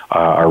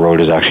our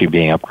road is actually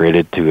being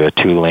upgraded to a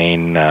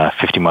 2-lane,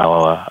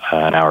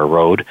 50-mile-an-hour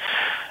road.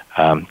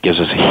 Gives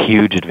us a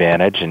huge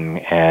advantage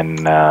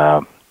and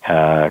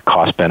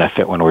cost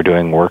benefit when we're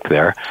doing work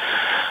there.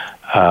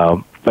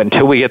 But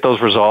until we get those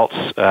results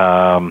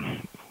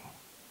and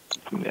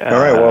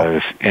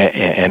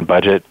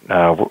budget,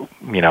 then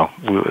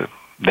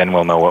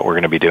we'll know what we're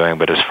going to be doing.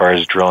 But as far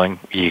as drilling,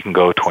 you can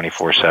go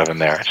 24/7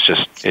 there. It's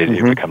just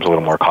it becomes a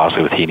little more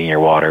costly with heating your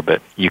water,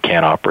 but you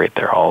can't operate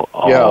there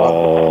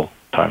all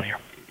time here.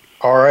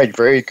 All right,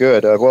 very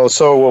good.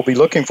 So we'll be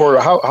looking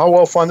for how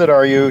well funded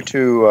are you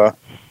to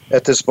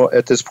at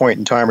this point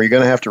in time? Are you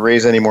going to have to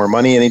raise any more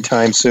money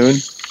anytime soon?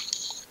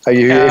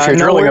 If you're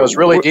drilling those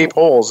really deep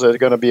holes, they're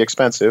going to be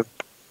expensive.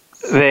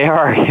 They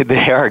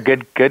are.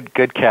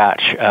 Good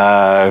catch.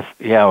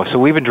 So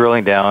we've been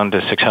drilling down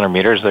to 600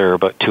 meters. They're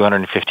about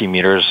 250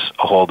 meters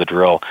a hole to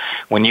drill.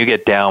 When you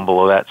get down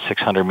below that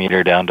 600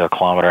 meter down to 1.5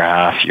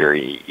 kilometers,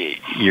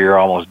 you're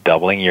almost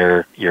doubling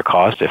your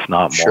cost, if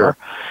not more.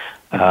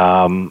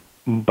 Sure.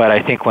 But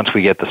I think once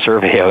we get the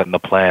survey out and the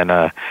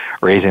plan,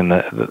 raising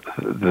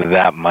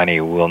that money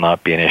will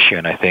not be an issue.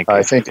 And I think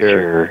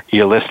if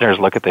your listeners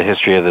look at the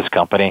history of this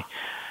company,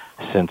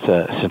 since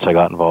I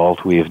got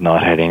involved, we have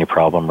not had any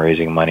problem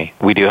raising money.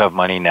 We do have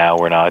money now.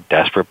 We're not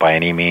desperate by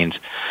any means.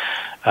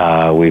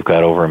 We've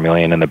got over $1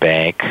 million in the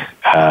bank.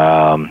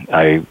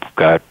 I've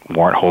got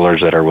warrant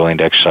holders that are willing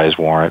to exercise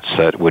warrants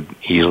that would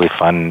easily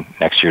fund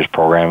next year's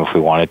program if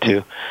we wanted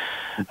to.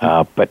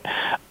 But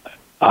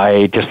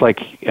I just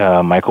like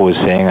Michael was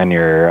saying on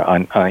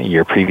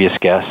your previous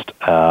guest.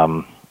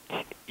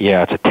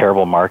 It's a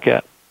terrible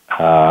market.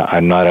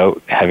 I'm not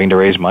out having to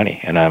raise money,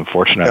 and I'm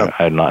fortunate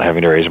I'm not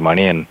having to raise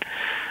money, and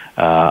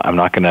I'm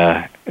not going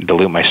to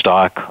dilute my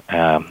stock,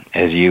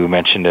 as you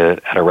mentioned,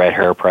 at a red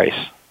hair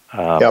price.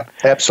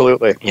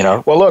 Absolutely.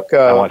 Well, look,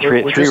 I want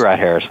three red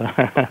hairs.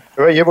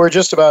 We're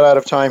just about out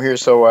of time here,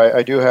 so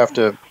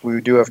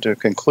we do have to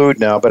conclude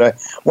now. But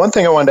one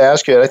thing I wanted to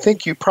ask you, I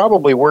think you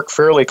probably work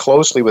fairly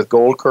closely with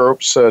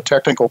Goldcorp's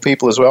technical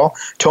people as well.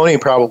 Tony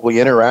probably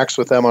interacts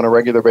with them on a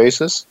regular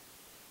basis.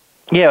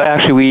 Yeah,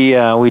 actually,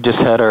 we just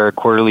had our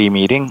quarterly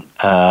meeting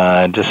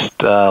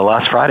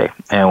last Friday,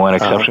 and went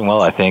exceptionally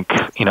well. I think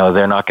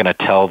they're not going to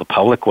tell the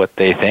public what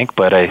they think,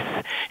 but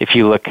if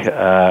you look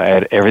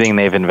at everything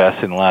they've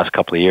invested in the last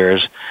couple of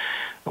years,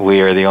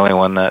 we are the only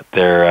one that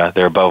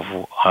they're above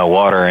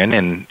water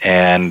in,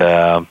 and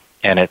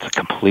it's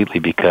completely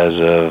because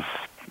of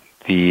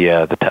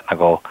the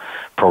technical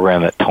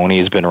program that Tony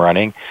has been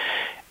running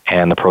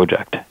and the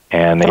project,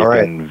 and they've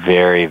been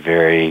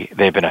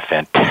they've been a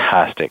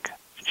fantastic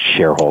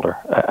shareholder.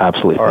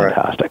 Absolutely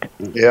fantastic.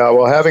 Yeah,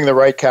 well, having the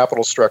right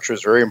capital structure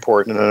is very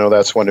important, and I know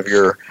that's one of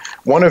your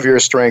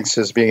strengths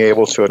is being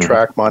able to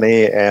attract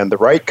money, and the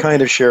right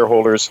kind of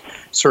shareholders,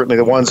 certainly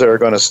the ones that are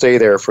going to stay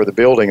there for the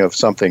building of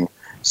something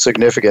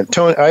significant.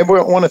 Tony, I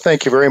want to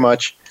thank you very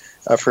much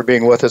for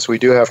being with us. We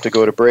do have to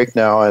go to break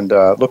now, and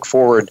look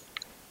forward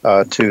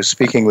to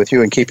speaking with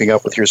you and keeping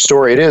up with your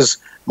story. It is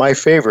my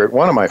favorite,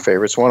 one of my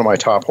favorites, one of my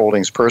top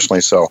holdings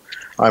personally, so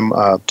I'm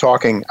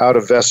talking out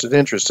of vested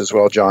interest as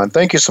well, John.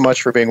 Thank you so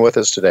much for being with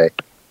us today.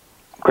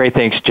 Great,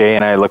 thanks, Jay,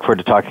 and I look forward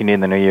to talking to you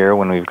in the new year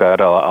when we've got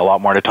a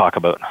lot more to talk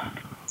about.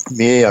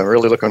 Me, I'm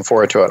really looking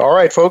forward to it. All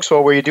right, folks,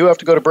 well, we do have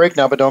to go to break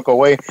now, but don't go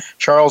away.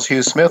 Charles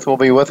Hugh Smith will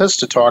be with us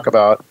to talk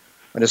about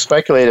and to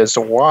speculate as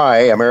to why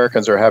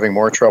Americans are having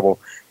more trouble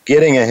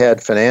getting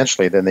ahead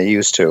financially than they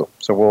used to.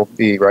 So we'll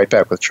be right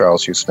back with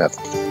Charles Hugh Smith.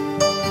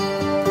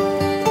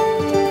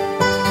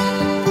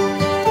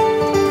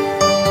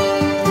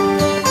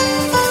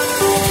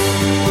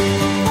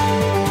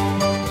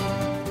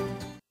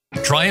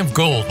 Triumph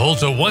Gold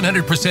holds a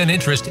 100%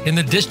 interest in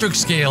the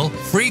district-scale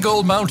Free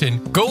Gold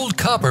Mountain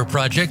gold-copper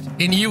project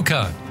in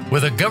Yukon,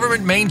 with a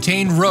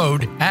government-maintained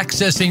road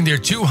accessing their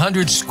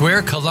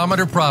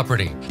 200-square-kilometer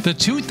property. The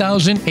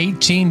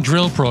 2018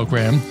 drill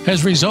program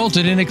has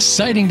resulted in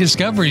exciting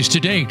discoveries to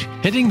date,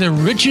 hitting the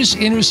richest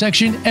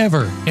intersection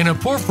ever in a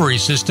porphyry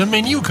system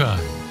in Yukon.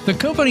 The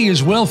company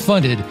is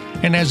well-funded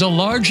and has a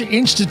large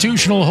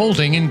institutional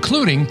holding,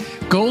 including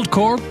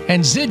Goldcorp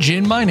and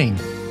Zijin Mining.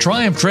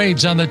 Triumph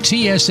trades on the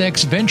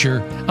TSX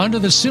Venture under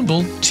the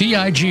symbol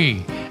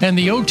TIG and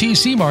the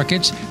OTC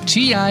markets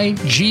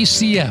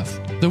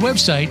TIGCF. The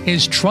website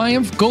is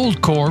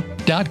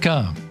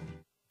triumphgoldcorp.com.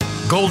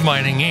 Gold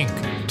Mining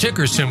Inc.,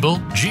 ticker symbol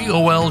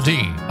GOLD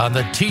on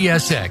the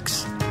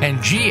TSX and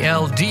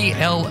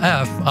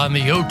GLDLF on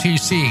the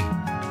OTC,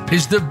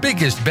 is the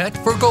biggest bet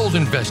for gold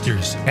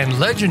investors and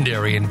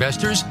legendary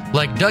investors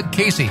like Doug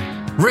Casey,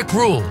 Rick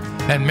Rule,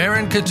 and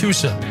Marin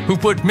Katusa, who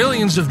put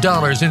millions of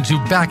dollars into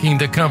backing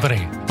the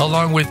company,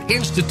 along with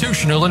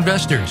institutional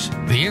investors.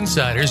 The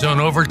insiders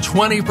own over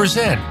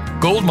 20%.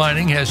 Gold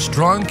Mining has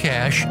strong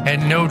cash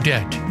and no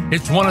debt.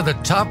 It's one of the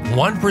top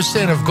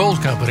 1% of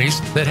gold companies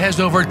that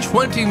has over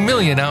 20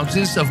 million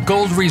ounces of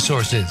gold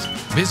resources.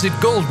 Visit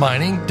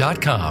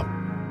goldmining.com.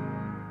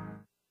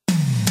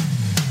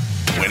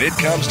 When it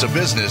comes to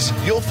business,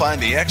 you'll find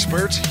the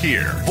experts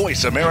here.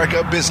 Voice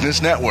America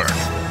Business Network.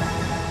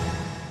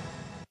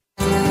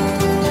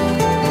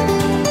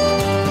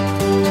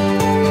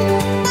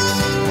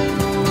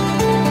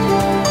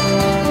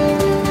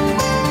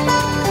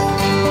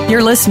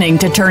 You're listening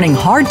to Turning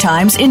Hard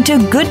Times into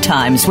Good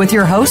Times with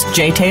your host,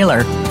 Jay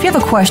Taylor. If you have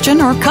a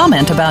question or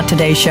comment about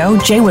today's show,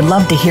 Jay would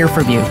love to hear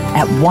from you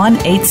at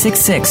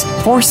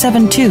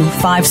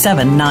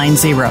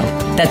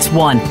 1-866-472-5790. That's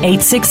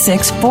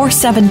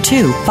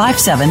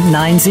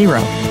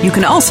 1-866-472-5790. You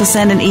can also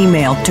send an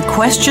email to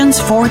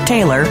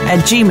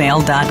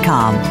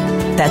questionsfortaylor@gmail.com.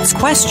 That's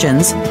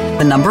questions,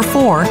 the number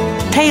 4,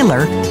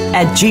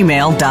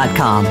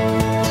 Taylor@gmail.com.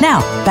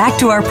 Now, back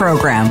to our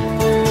program.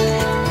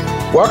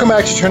 Welcome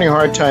back to Turning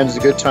Hard Times to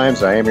Good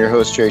Times. I am your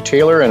host, Jay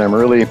Taylor, and I'm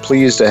really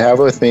pleased to have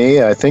with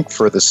me, I think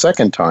for the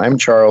second time,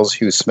 Charles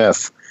Hugh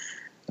Smith.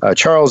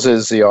 Charles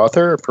is the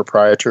author,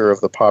 proprietor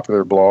of the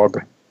popular blog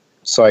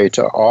site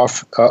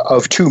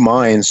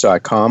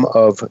of2minds.com,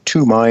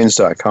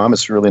 of2minds.com.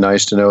 It's really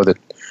nice to know that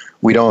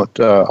we don't,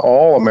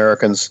 all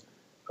Americans,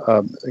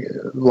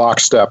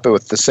 lockstep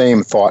with the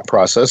same thought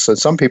process, that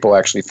some people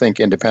actually think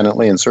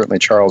independently, and certainly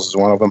Charles is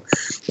one of them.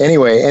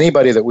 Anyway,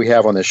 anybody that we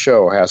have on the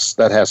show has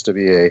to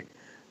be a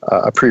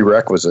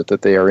prerequisite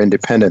that they are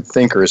independent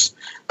thinkers.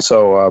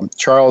 So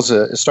Charles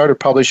started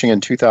publishing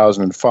in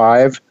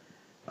 2005,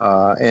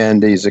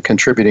 and he's a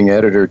contributing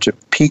editor to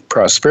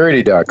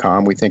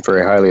peakprosperity.com. We think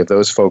very highly of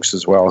those folks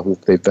as well, who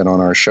they've been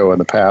on our show in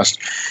the past.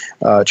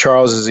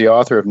 Charles is the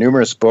author of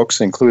numerous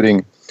books,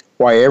 including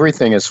Why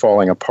Everything is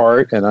Falling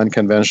Apart, an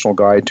unconventional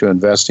guide to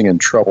investing in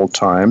troubled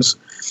times.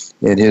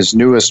 In his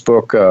newest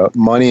book,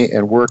 Money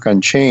and Work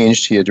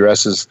Unchanged, he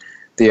addresses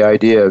the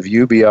idea of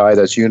UBI,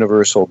 that's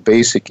universal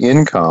basic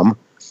income,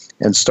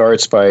 and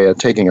starts by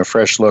taking a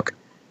fresh look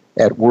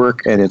at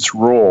work and its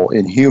role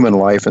in human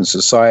life and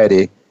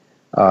society,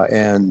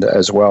 and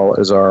as well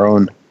as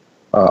our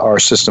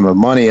system of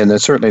money. And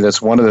that's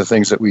one of the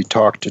things that we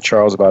talked to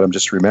Charles about. I'm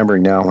just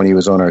remembering now when he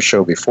was on our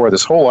show before,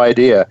 this whole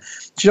idea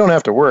that you don't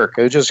have to work,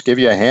 it'll just give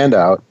you a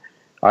handout.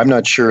 I'm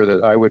not sure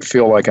that I would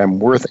feel like I'm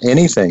worth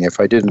anything if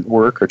I didn't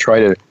work or try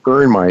to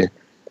earn my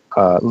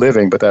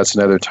living, but that's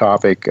another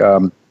topic.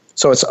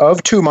 So it's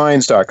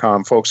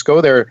of2minds.com, folks. Go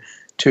there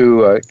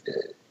to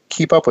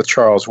keep up with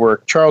Charles'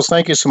 work. Charles,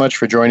 thank you so much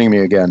for joining me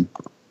again.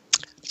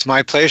 It's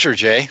my pleasure,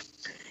 Jay.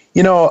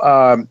 You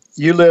know,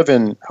 you live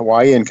in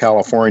Hawaii and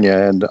California,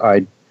 and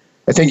I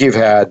think you've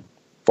had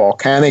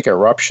volcanic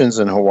eruptions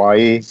in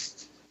Hawaii,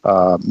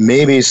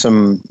 maybe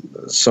some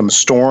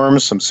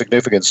storms, some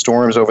significant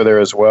storms over there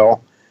as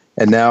well.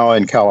 And now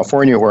in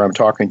California, where I'm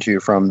talking to you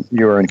from,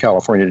 you're in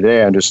California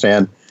today, I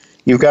understand.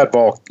 You've got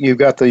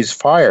these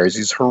fires,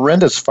 these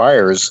horrendous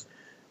fires.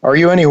 Are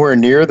you anywhere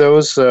near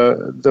those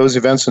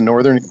events in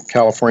Northern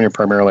California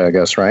primarily, I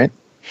guess, right?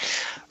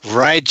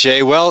 Right,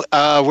 Jay. Well,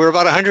 we're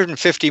about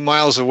 150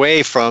 miles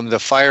away from the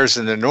fires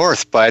in the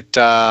north, but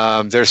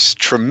there's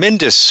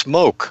tremendous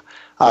smoke.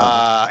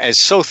 It's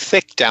so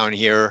thick down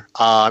here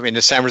in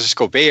the San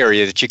Francisco Bay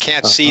Area that you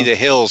can't see the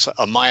hills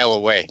a mile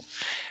away.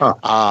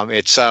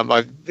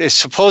 It's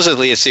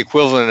supposedly it's the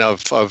equivalent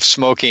of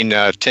smoking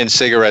 10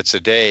 cigarettes a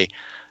day.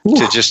 Ooh.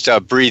 To just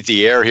breathe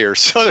the air here.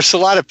 So there's a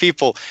lot of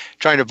people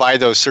trying to buy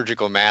those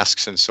surgical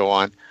masks and so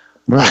on.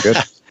 Very good.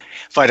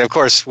 But of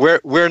course,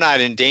 we're not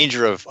in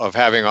danger of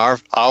having our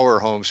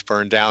homes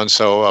burned down.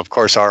 So of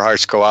course, our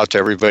hearts go out to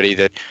everybody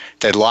that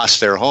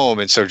lost their home.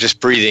 And so just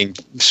breathing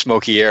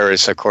smoky air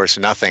is, of course,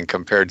 nothing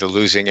compared to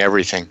losing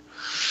everything.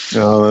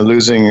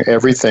 Losing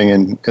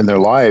everything in their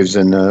lives,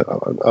 and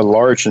a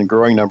large and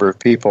growing number of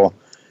people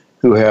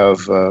who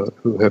have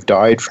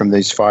died from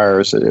these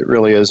fires. It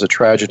really is a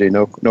tragedy,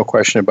 no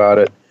question about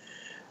it.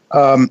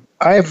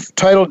 I've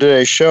titled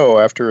today's show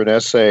after an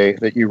essay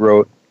that you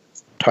wrote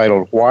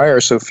titled, Why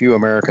Are So Few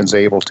Americans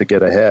Able to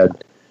Get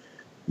Ahead?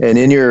 And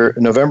in your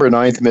November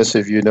 9th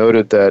missive, you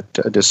noted that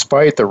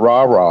despite the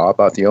rah-rah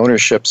about the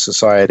ownership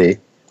society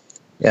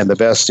and the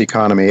best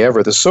economy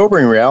ever, the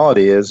sobering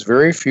reality is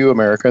very few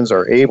Americans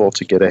are able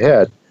to get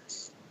ahead.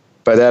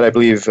 By that, I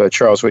believe,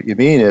 Charles, what you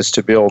mean is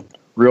to build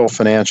real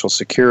financial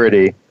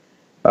security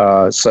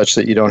such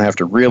that you don't have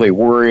to really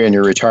worry in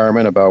your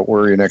retirement about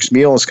where your next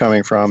meal is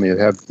coming from. You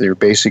have your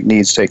basic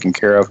needs taken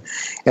care of.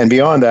 And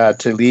beyond that,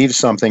 to leave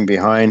something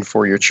behind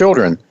for your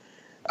children.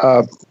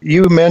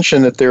 You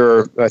mentioned that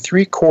there are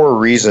 3 core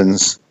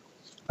reasons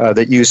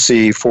that you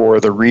see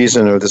for the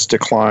reason of this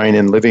decline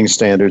in living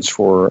standards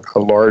for a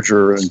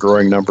larger and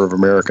growing number of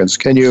Americans.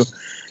 Can you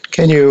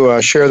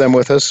share them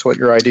with us, what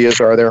your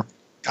ideas are there?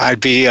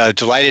 I'd be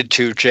delighted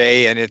to,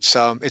 Jay, and it's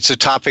a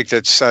topic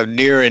that's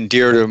near and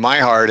dear to my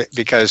heart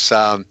because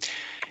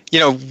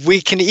we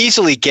can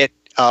easily get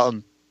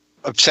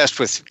obsessed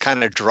with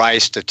kind of dry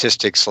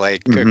statistics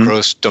like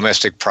gross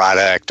domestic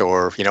product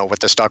or, what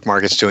the stock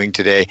market's doing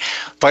today.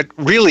 But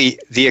really,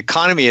 the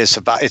economy it's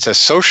a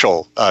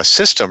social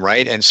system,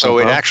 right? And so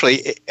it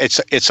actually, it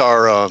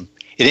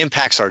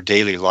impacts our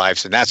daily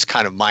lives. And that's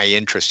kind of my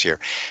interest here.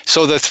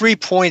 So the 3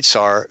 points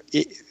are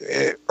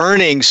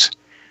earnings,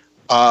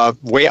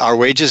 our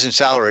wages and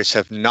salaries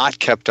have not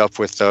kept up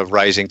with the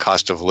rising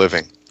cost of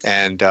living.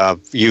 And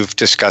you've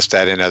discussed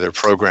that in other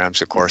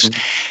programs, of course.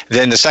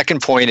 Then the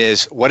second point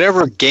is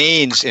whatever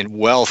gains in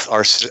wealth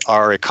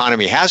our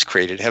economy has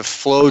created have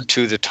flowed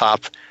to the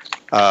top,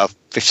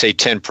 say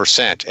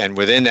 10%. And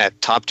within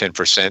that top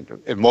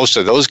 10%, most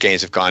of those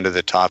gains have gone to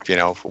the top,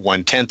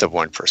 1/10 of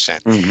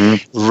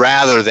 1%,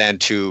 rather than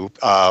to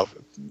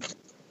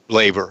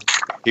labor,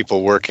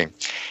 people working.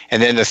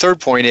 And then the third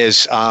point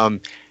is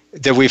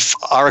that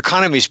our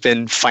economy's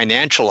been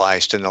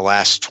financialized in the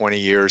last 20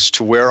 years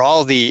to where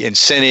all the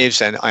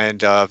incentives and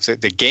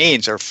the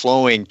gains are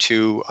flowing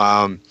to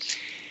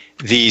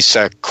these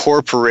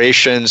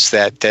corporations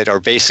that are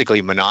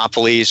basically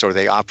monopolies, or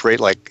they operate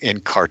like in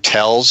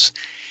cartels.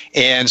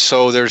 And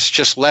so there's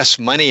just less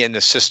money in the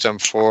system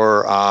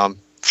for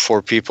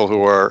people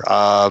who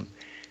are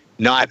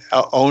not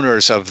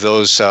owners of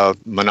those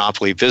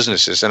monopoly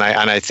businesses. And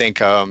I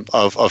think of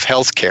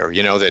healthcare,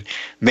 that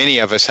many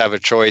of us have a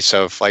choice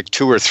of like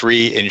 2 or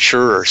 3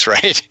 insurers,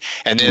 right?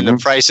 And then the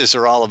prices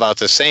are all about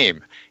the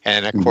same.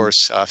 And of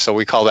course, so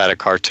we call that a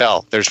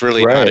cartel. There's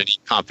really not any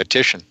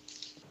competition.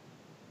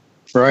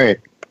 Right.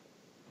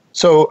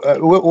 So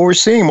we're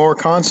seeing more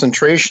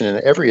concentration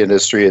in every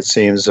industry, it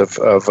seems, of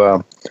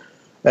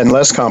and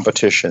less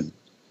competition.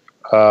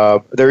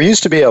 There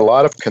used to be a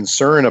lot of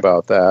concern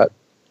about that.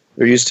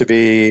 There used to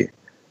be,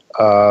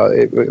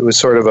 it was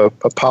sort of a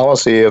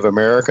policy of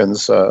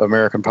Americans,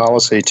 American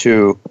policy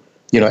to,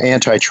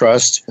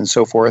 antitrust and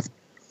so forth.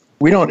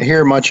 We don't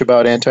hear much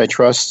about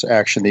antitrust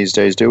action these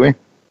days, do we?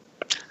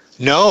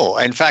 No.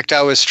 In fact,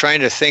 I was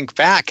trying to think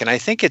back, and I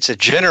think it's a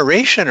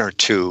generation or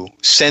two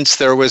since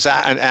there was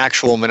an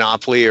actual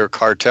monopoly or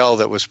cartel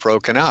that was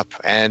broken up.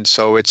 And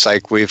so it's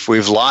like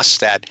we've lost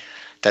that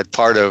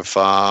part of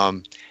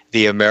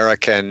the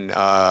American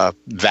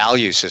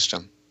value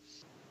system.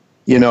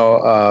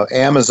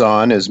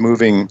 Amazon is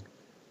moving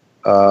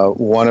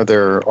one of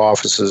their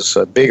offices,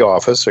 a big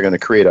office. They're going to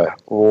create a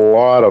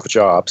lot of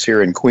jobs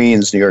here in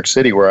Queens, New York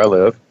City, where I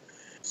live,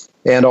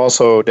 and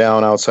also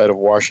down outside of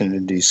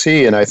Washington,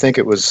 D.C. And I think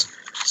it was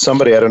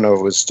somebody, I don't know if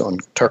it was on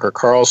Tucker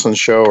Carlson's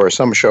show or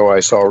some show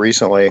I saw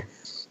recently,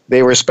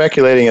 they were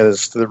speculating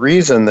as to the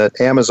reason that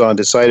Amazon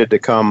decided to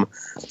come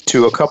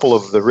to a couple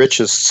of the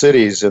richest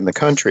cities in the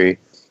country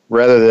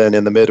rather than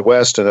in the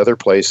Midwest and other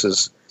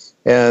places.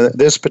 And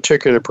this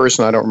particular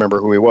person, I don't remember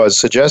who he was,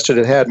 suggested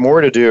it had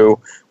more to do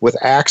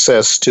with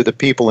access to the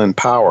people in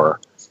power,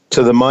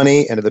 to the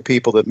money and to the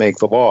people that make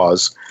the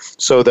laws,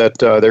 so that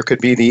there could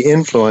be the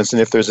influence.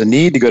 And if there's a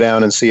need to go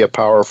down and see a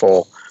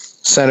powerful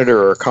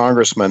senator or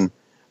congressman,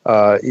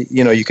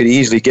 you could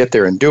easily get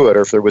there and do it.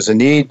 Or if there was a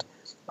need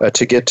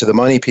to get to the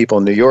money people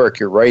in New York,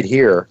 you're right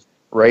here,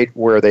 right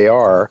where they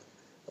are.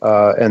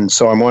 And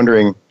so I'm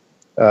wondering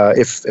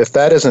if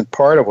that isn't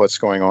part of what's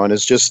going on,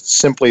 is just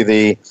simply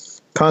the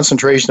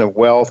concentration of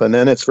wealth, and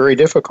then it's very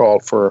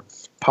difficult for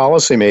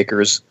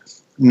policymakers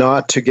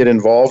not to get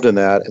involved in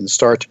that and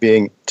start to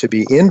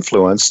be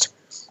influenced.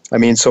 I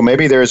mean, so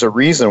maybe there's a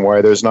reason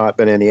why there's not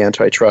been any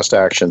antitrust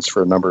actions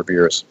for a number of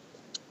years.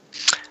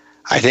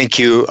 I think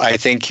you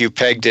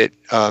pegged it,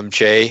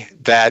 Jay.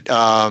 That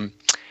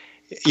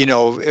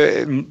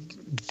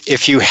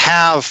if you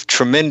have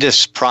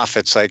tremendous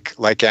profits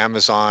like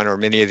Amazon or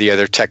many of the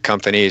other tech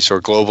companies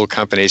or global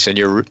companies, and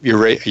you're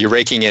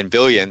raking in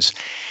billions,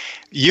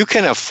 you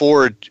can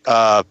afford,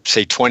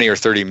 say, 20 or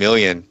 30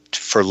 million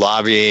for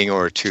lobbying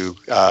or to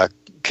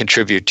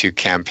contribute to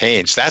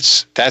campaigns.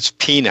 That's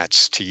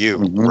peanuts to you,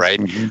 right?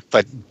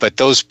 But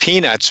those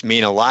peanuts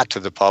mean a lot to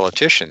the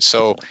politicians.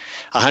 So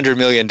 $100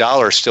 million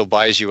still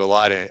buys you a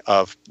lot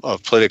of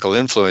political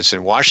influence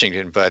in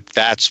Washington, but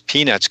that's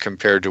peanuts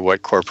compared to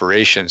what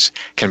corporations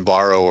can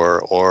borrow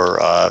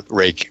or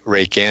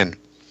rake in.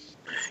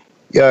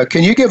 Yeah,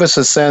 can you give us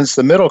a sense?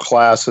 The middle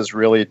class has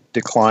really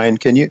declined.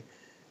 Can you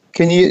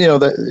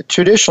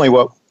traditionally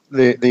what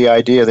the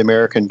idea of the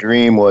American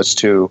dream was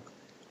to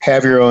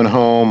have your own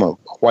home, a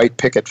white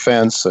picket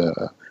fence,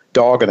 a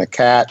dog and a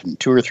cat, and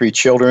 2 or 3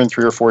 children,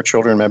 3 or 4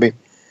 children maybe.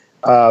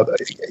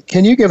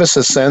 Can you give us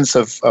a sense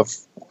of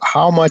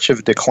how much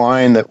of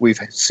decline that we've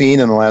seen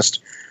in the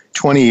last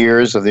 20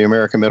 years of the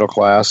American middle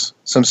class?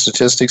 Some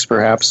statistics,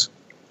 perhaps?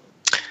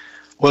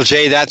 Well,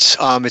 Jay,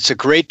 it's a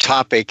great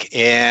topic,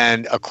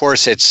 and of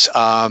course it's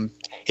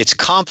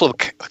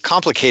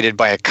complicated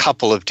by a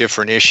couple of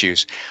different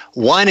issues.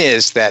 One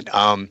is that,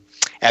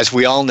 as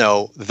we all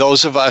know,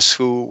 those of us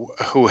who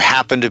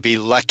happen to be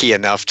lucky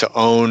enough to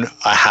own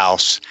a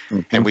house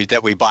and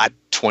that we bought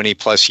 20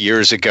 plus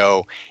years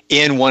ago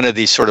in one of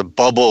these sort of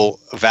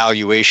bubble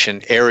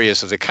valuation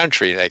areas of the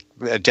country, like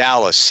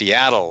Dallas,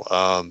 Seattle,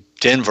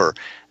 Denver,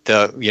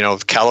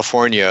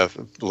 California,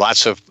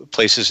 lots of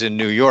places in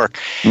New York.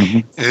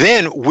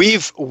 Then we're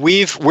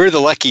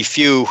the lucky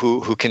few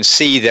who can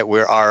see that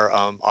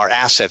our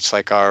assets,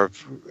 like our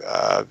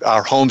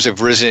homes,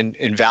 have risen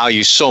in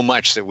value so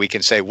much that we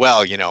can say,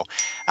 well,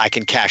 I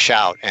can cash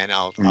out and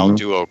I'll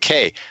do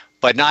okay.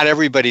 But not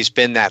everybody's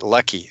been that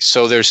lucky.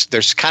 So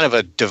there's kind of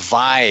a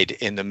divide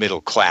in the middle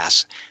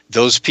class.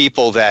 Those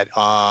people that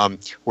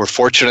were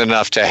fortunate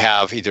enough to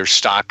have either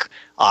stock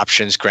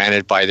options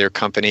granted by their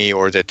company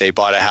or that they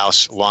bought a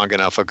house long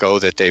enough ago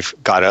that they've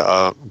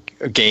got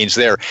gains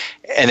there,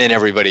 and then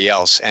everybody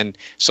else. And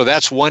so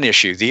that's one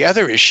issue. The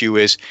other issue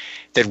is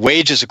that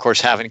wages, of course,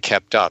 haven't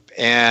kept up.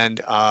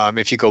 And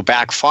if you go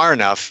back far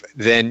enough,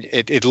 then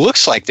it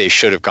looks like they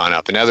should have gone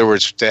up. In other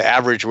words, the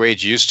average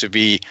wage used to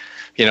be,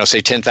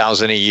 say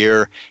 $10,000 a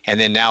year, and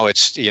then now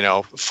it's,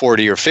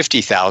 40 or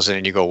 50,000,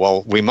 and you go,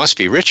 well, we must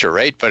be richer,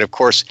 right? But of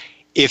course,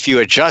 if you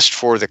adjust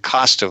for the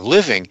cost of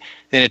living,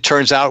 then it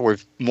turns out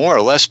we've more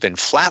or less been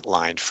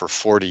flatlined for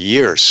 40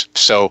 years.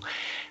 So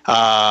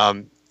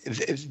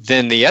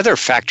then the other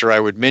factor I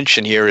would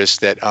mention here is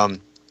that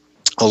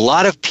a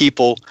lot of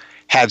people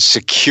had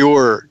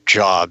secure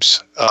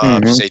jobs,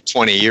 say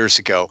 20 years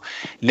ago.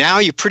 Now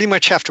you pretty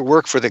much have to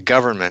work for the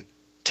government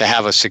to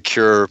have a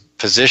secure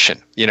position.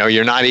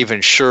 You're not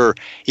even sure,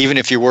 even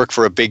if you work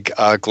for a big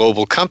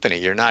global company,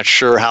 you're not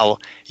sure how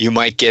you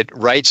might get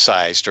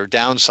right-sized or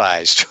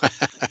downsized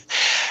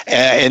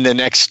in the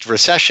next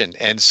recession.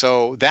 And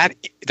so that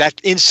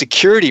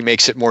insecurity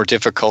makes it more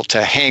difficult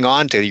to hang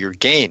on to your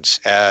gains,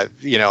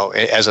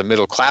 as a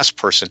middle-class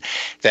person,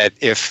 that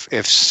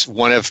if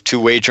one of two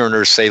wage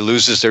earners, say,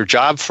 loses their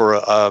job for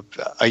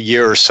a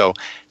year or so,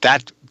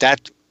 that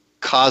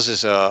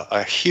causes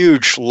a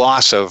huge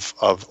loss of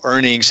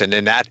earnings, and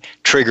then that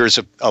triggers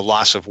a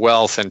loss of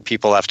wealth, and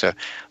people have to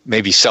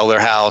maybe sell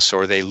their house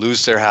or they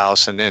lose their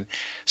house. And then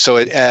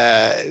so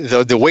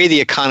the way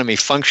the economy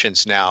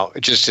functions now,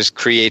 it just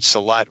creates a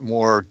lot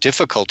more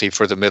difficulty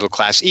for the middle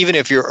class. Even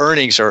if your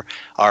earnings are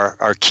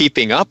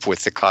keeping up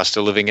with the cost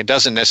of living, it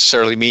doesn't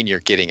necessarily mean you're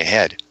getting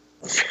ahead.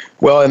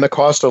 Well, and the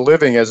cost of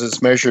living as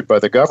it's measured by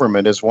the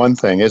government is one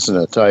thing, isn't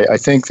it? I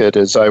think that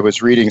as I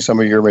was reading some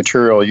of your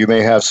material, you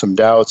may have some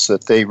doubts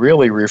that they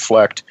really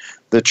reflect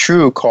the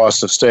true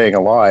cost of staying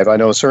alive. I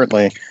know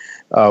certainly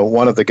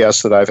one of the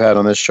guests that I've had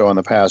on this show in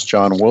the past,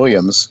 John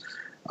Williams,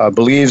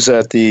 believes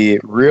that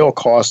the real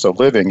cost of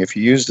living, if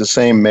you use the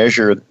same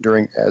measure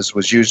as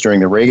was used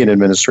during the Reagan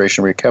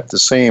administration, where you kept the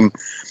same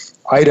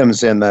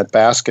items in that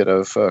basket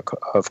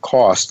of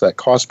cost, that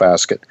cost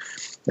basket,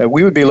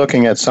 we would be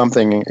looking at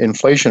something,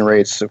 inflation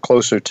rates of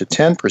closer to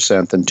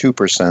 10% than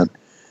 2%.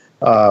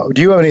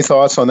 Do you have any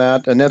thoughts on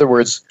that? In other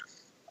words,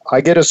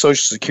 I get a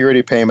Social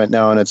Security payment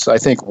now, and it's, I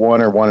think,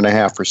 1 or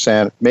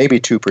 1.5%,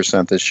 maybe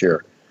 2% this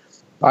year.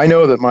 I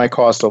know that my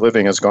cost of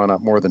living has gone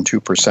up more than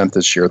 2%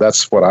 this year.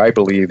 That's what I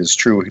believe is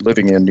true,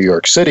 living in New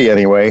York City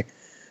anyway.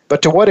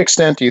 But to what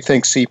extent do you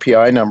think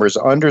CPI numbers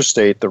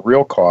understate the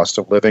real cost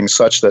of living,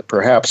 such that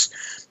perhaps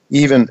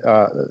even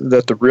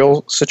that the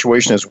real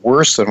situation is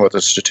worse than what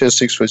the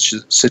statistics would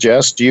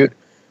suggest? Do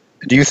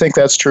you think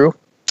that's true?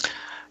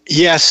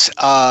 Yes,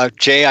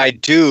 Jay, I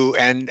do,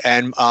 and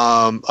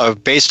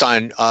based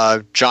on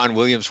John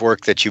Williams'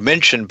 work that you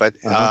mentioned, but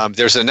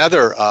there's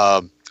another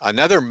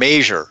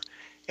measure.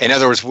 In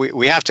other words,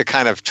 we have to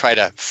kind of try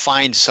to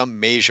find some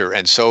measure,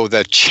 and so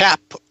the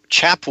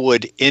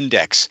Chapwood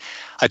Index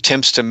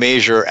attempts to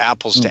measure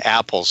apples to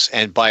apples,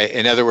 and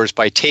in other words,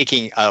 by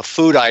taking a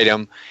food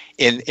item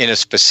in a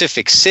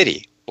specific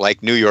city,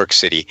 like New York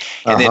City,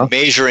 and then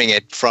measuring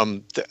it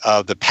from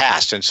the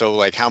past. And so,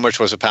 like, how much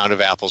was a pound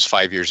of apples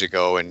 5 years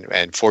ago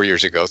and 4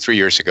 years ago, 3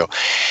 years ago,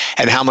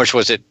 and how much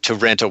was it to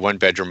rent a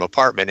one-bedroom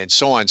apartment, and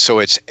so on. So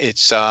it's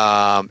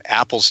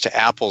apples to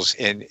apples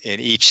in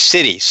each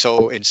city.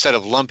 So instead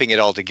of lumping it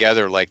all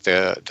together like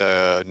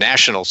the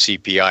national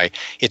CPI,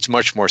 it's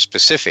much more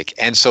specific.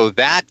 And so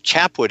that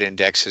Chapwood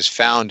Index has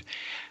found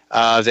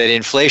that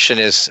inflation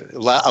is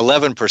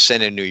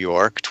 11% in New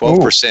York,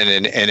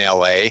 12% in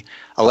LA,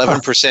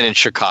 11% in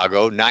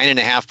Chicago,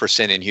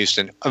 9.5% in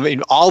Houston. I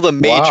mean, all the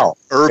major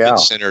urban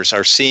centers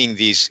are seeing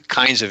these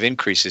kinds of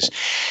increases.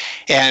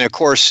 And of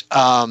course,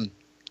 I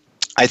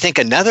think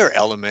another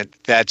element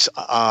that's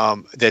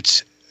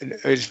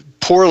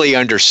poorly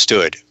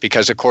understood,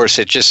 because of course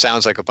it just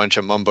sounds like a bunch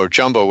of mumbo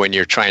jumbo when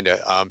you're trying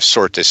to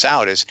sort this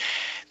out, is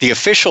the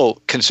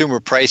official Consumer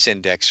Price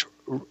Index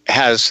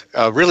has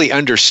really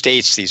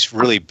understates these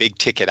really big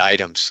ticket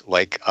items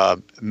like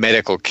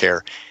medical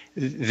care.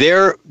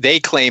 They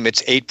claim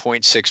it's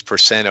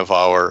 8.6% of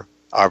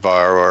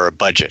our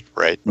budget,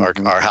 right?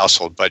 Our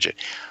household budget.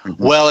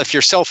 Well, if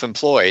you're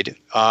self-employed,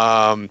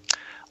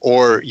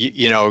 or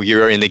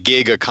you're in the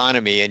gig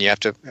economy and you have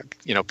to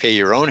pay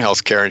your own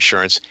health care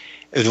insurance,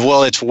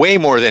 Well, it's way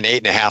more than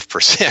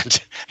 8.5%.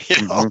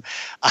 You know,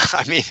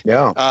 I mean,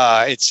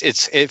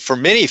 it's for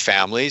many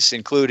families,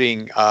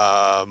 including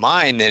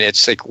mine, and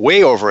it's like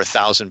way over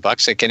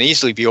 $1,000. It can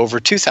easily be over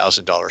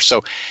 $2,000.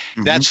 So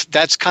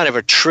that's kind of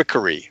a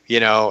trickery, you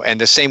know. And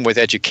the same with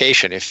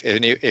education.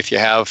 If you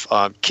have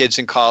kids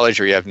in college,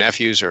 or you have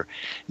nephews or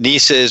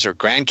nieces or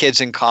grandkids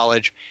in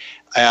college.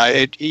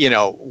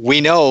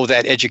 We know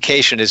that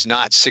education is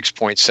not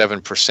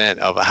 6.7%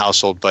 of a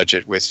household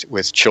budget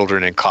with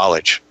children in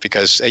college,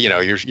 because you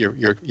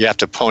have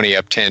to pony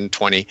up 10,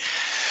 20,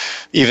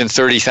 even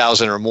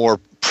 30,000 or more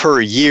per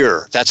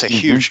year. That's a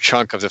huge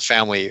chunk of the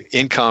family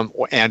income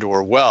and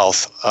or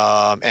wealth,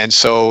 and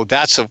so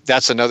that's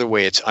another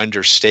way it's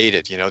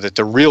understated. You know, that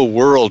the real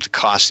world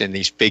costs in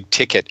these big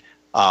ticket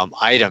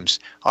items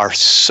are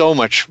so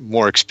much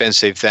more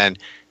expensive than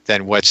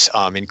what's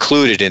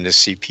included in the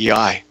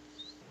CPI.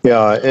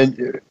 Yeah,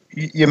 and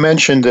you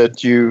mentioned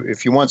that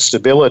if you want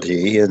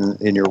stability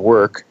in your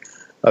work,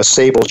 a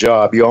stable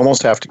job, you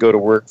almost have to go to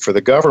work for the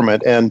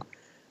government. And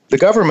the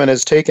government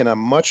has taken a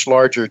much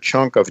larger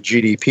chunk of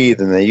GDP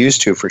than they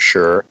used to, for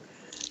sure.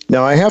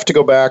 Now, I have to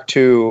go back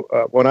to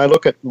when I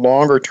look at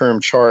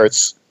longer-term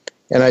charts,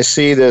 and I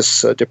see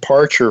this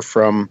departure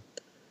from,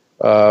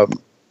 the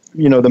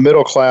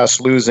middle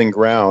class losing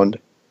ground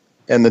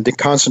and the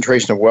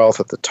concentration of wealth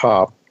at the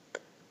top.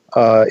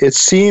 It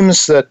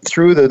seems that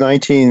through the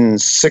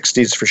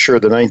 1960s, for sure,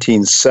 the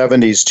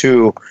 1970s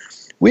too,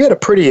 we had a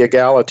pretty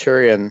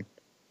egalitarian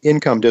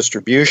income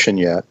distribution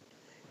yet.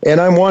 And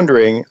I'm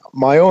wondering,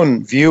 my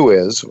own view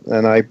is,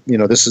 and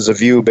this is a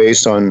view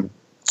based on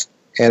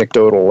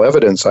anecdotal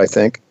evidence, I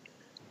think,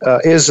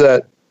 is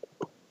that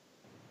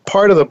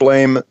part of the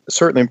blame,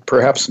 certainly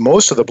perhaps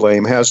most of the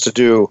blame, has to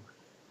do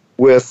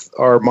with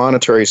our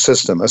monetary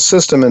system. A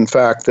system, in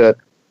fact, that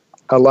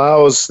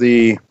allows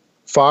the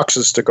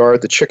foxes to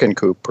guard the chicken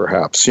coop,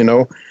 perhaps. You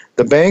know,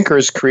 the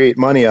bankers create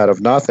money out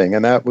of nothing,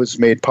 and that was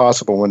made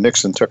possible when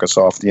Nixon took us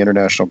off the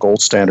international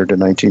gold standard in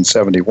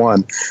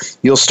 1971.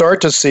 You'll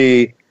start to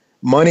see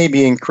money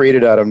being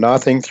created out of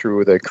nothing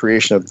through the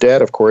creation of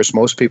debt. Of course,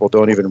 most people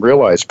don't even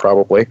realize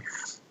probably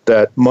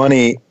that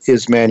money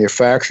is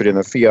manufactured in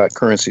a fiat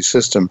currency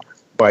system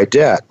by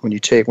debt. When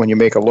you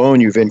make a loan,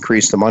 you've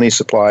increased the money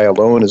supply. A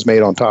loan is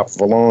made on top of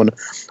a loan,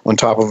 on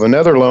top of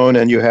another loan,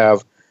 and you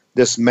have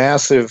this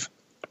massive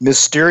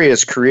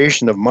mysterious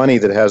creation of money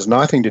that has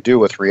nothing to do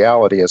with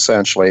reality,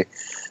 essentially.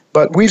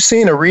 But we've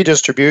seen a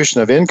redistribution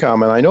of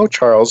income, and I know,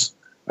 Charles,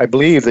 I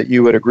believe that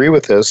you would agree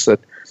with this, that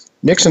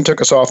Nixon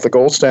took us off the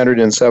gold standard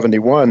in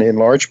 71 in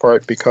large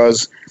part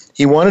because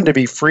he wanted to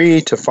be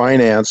free to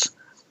finance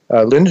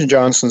Lyndon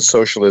Johnson's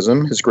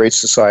socialism, his Great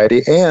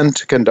Society, and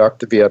to conduct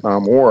the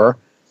Vietnam War.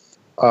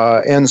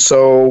 And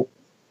so,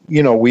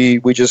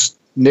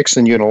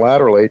 Nixon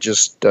unilaterally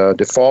just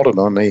defaulted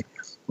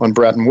on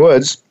Bretton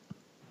Woods.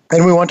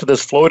 And we went to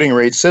this floating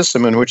rate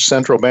system in which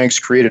central banks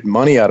created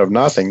money out of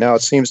nothing. Now,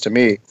 it seems to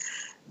me,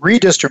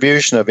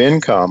 redistribution of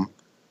income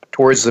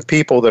towards the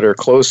people that are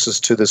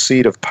closest to the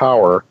seat of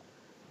power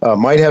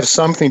might have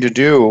something to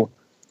do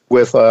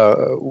with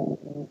what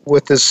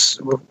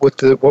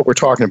we're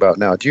talking about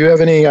now. Do you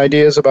have any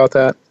ideas about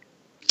that?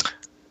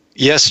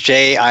 Yes,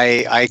 Jay,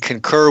 I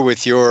concur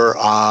with your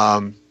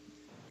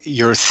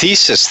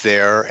thesis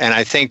there, and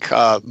I think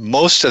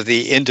most of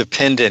the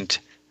independent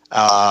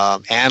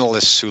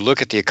analysts who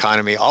look at the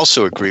economy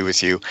also agree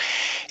with you,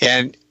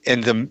 and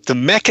the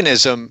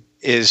mechanism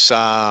is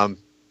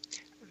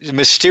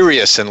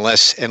mysterious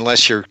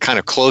unless you're kind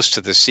of close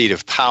to the seat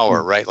of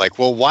power, right? Like,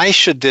 well, why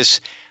should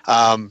this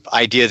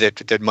idea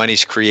that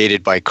money's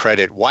created by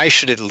credit, why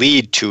should it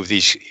lead to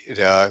these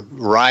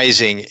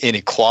rising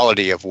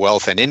inequality of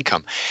wealth and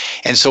income?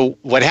 And so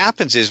what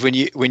happens is when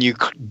you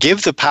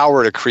give the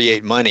power to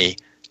create money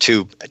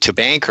to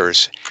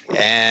bankers,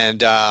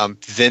 and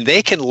then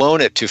they can loan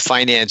it to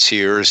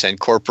financiers and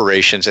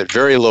corporations at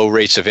very low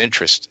rates of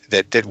interest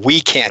that we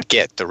can't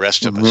get, the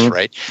rest of us,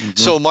 right? Mm-hmm.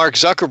 So Mark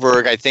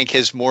Zuckerberg, I think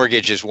his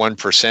mortgage is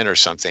 1% or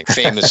something,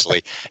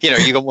 famously.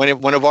 You want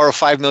to borrow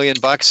 $5 million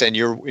and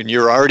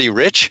you're already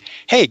rich.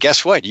 Hey,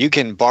 guess what? You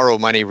can borrow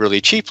money really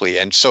cheaply.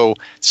 And so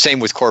same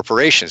with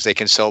corporations. They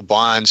can sell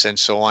bonds and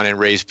so on and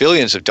raise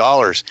billions of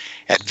dollars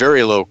at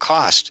very low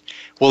cost.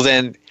 Well,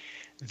 then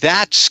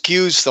that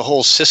skews the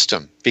whole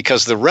system,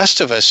 because the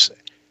rest of us,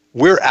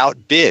 we're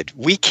outbid.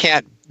 We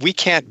can't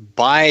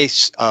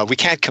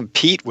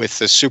compete with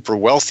the super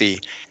wealthy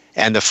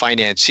and the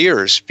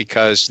financiers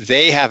because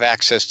they have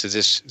access to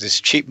this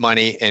cheap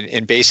money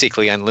in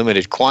basically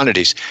unlimited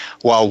quantities,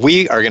 while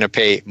we are going to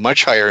pay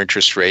much higher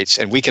interest rates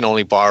and we can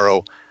only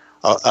borrow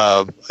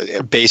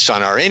based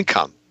on our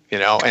income.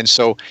 And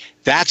so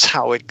that's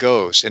how it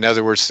goes. In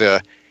other words,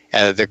 the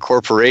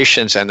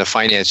corporations and the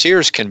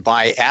financiers can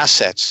buy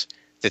assets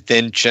that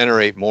then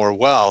generate more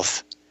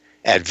wealth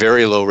at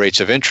very low rates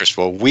of interest.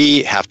 Well,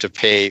 we have to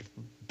pay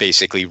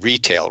basically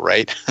retail,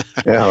 right?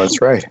 Yeah, that's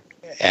right.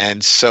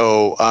 And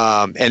so,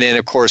 and then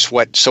of course,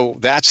 so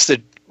that's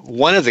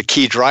one of the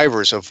key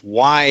drivers of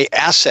why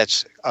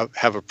assets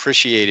have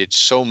appreciated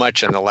so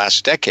much in the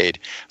last decade,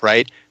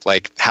 right?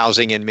 Like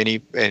housing in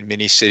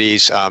many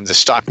cities, the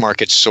stock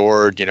market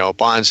soared,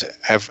 bonds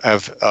have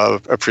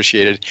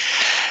appreciated,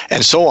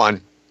 and so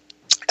on.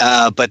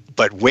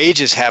 But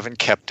wages haven't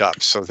kept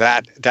up. So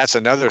that's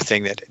another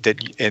thing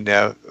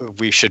that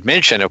we should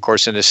mention. Of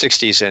course, in the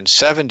 60s and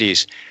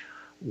 70s,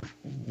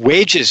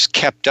 wages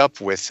kept up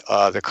with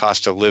the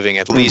cost of living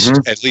at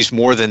least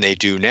more than they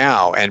do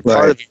now. And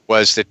part of it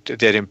was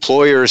that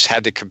employers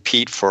had to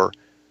compete for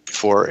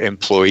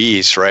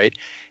employees, right?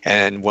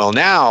 And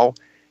now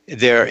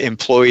their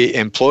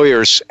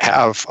employers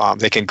have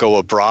they can go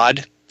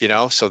abroad.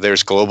 So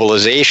there's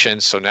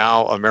globalization. So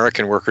now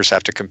American workers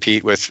have to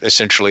compete with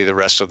essentially the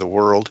rest of the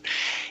world.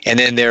 And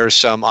then there's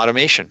some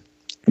automation.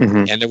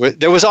 Mm-hmm. And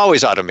there was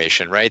always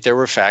automation, right? There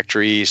were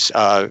factories,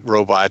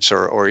 robots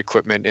or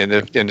equipment in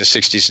the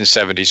 60s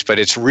and 70s, but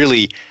it's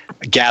really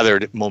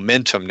gathered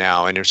momentum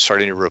now, and it's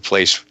starting to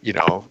replace,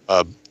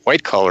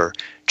 white collar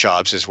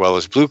jobs as well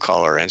as blue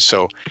collar. And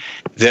so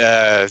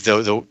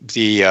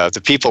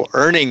the people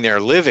earning their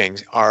living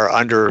are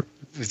under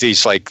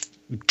these like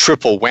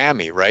triple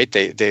whammy, right?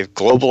 They've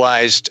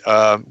globalized.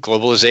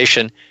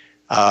 Globalization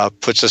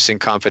puts us in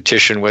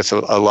competition with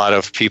a lot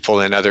of people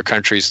in other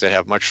countries that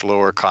have much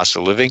lower cost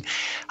of living.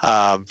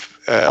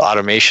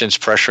 Automation's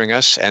pressuring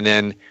us, and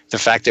then the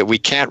fact that we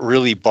can't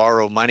really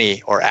borrow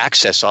money or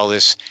access all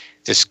this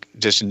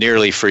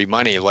nearly free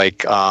money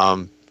like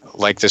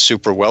the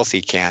super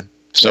wealthy can.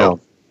 So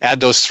add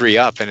those three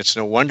up, and it's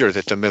no wonder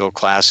that the middle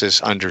class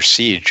is under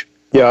siege.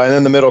 Yeah, and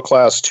then the middle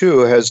class,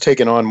 too, has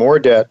taken on more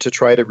debt to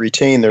try to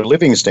retain their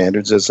living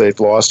standards as they've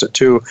lost it,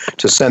 too,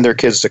 to send their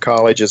kids to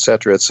college, et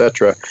cetera, et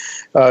cetera.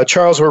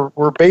 Charles,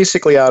 we're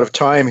basically out of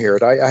time here.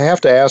 I have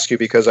to ask you,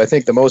 because I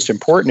think the most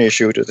important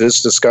issue to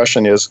this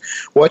discussion is,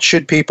 what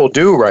should people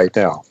do right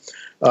now?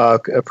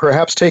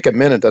 Perhaps take a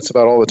minute. That's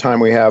about all the time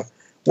we have.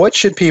 What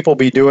should people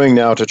be doing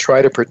now to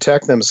try to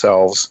protect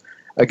themselves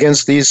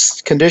against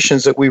these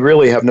conditions that we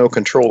really have no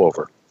control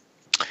over?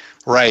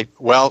 Right.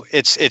 Well,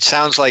 it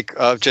sounds like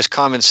just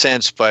common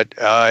sense, but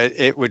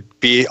it would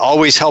be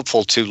always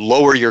helpful to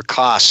lower your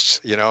costs,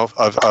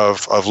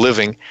 of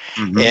living,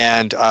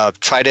 and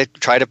try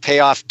to pay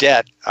off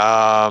debt,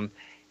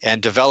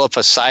 and develop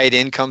a side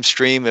income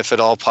stream if at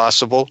all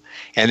possible,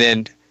 and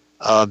then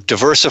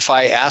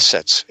diversify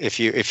assets if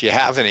you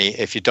have any.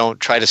 If you don't,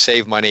 try to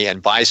save money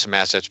and buy some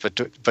assets,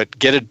 but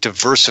get a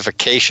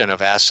diversification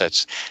of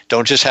assets.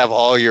 Don't just have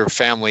all your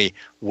family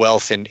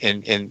wealth in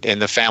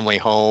the family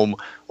home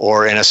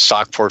or in a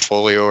stock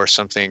portfolio or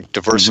something.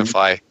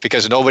 Diversify,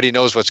 because nobody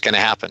knows what's going to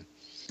happen.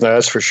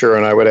 That's for sure.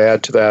 And I would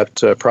add to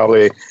that,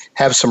 probably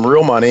have some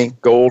real money,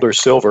 gold or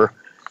silver,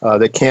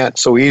 that can't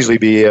so easily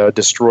be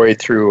destroyed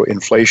through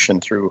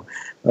inflation, through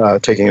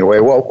taking it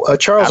away. Well,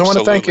 Charles, Absolutely. I want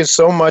to thank you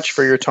so much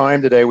for your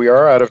time today. We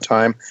are out of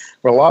time.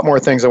 There are a lot more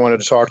things I wanted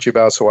to talk to you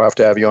about, so we'll have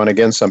to have you on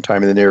again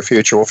sometime in the near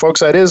future. Well,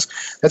 folks,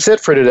 that's it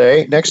for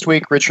today. Next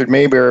week, Richard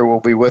Mayberry will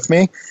be with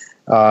me,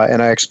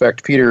 and I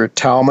expect Peter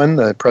Talman,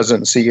 the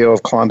president and CEO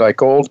of Klondike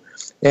Gold,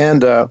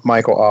 and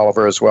Michael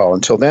Oliver as well.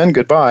 Until then,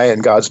 goodbye,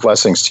 and God's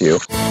blessings to you.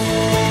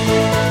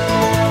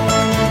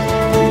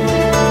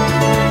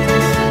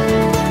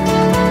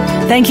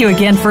 Thank you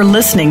again for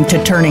listening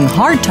to Turning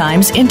Hard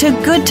Times into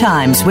Good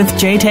Times with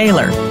Jay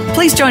Taylor.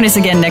 Please join us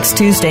again next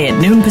Tuesday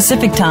at noon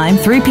Pacific Time,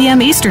 3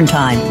 p.m. Eastern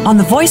Time on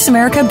the Voice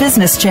America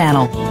Business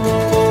Channel.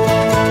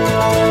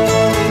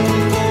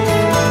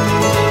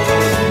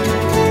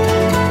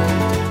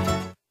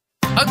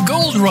 A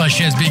gold rush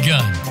has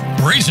begun.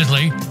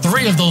 Recently,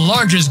 3 of the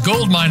largest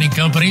gold mining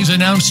companies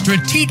announced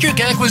strategic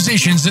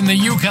acquisitions in the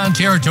Yukon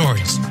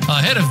territories.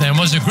 Ahead of them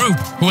was a group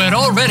who had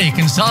already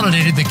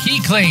consolidated the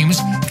key claims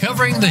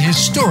covering the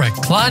historic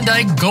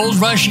Klondike Gold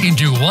Rush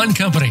into one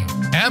company,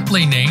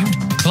 aptly named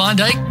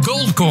Klondike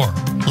Gold Corp.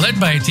 Led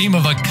by a team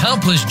of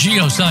accomplished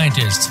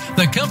geoscientists,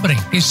 the company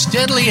is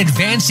steadily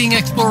advancing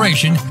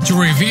exploration to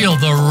reveal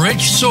the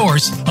rich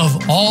source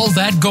of all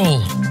that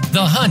gold.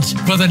 The hunt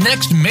for the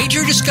next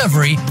major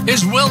discovery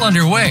is well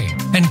underway,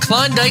 and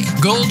Klondike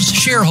Gold's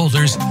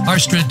shareholders are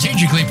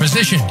strategically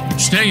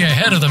positioned. Stay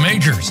ahead of the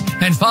majors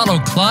and follow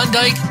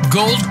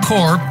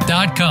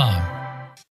KlondikeGoldCorp.com.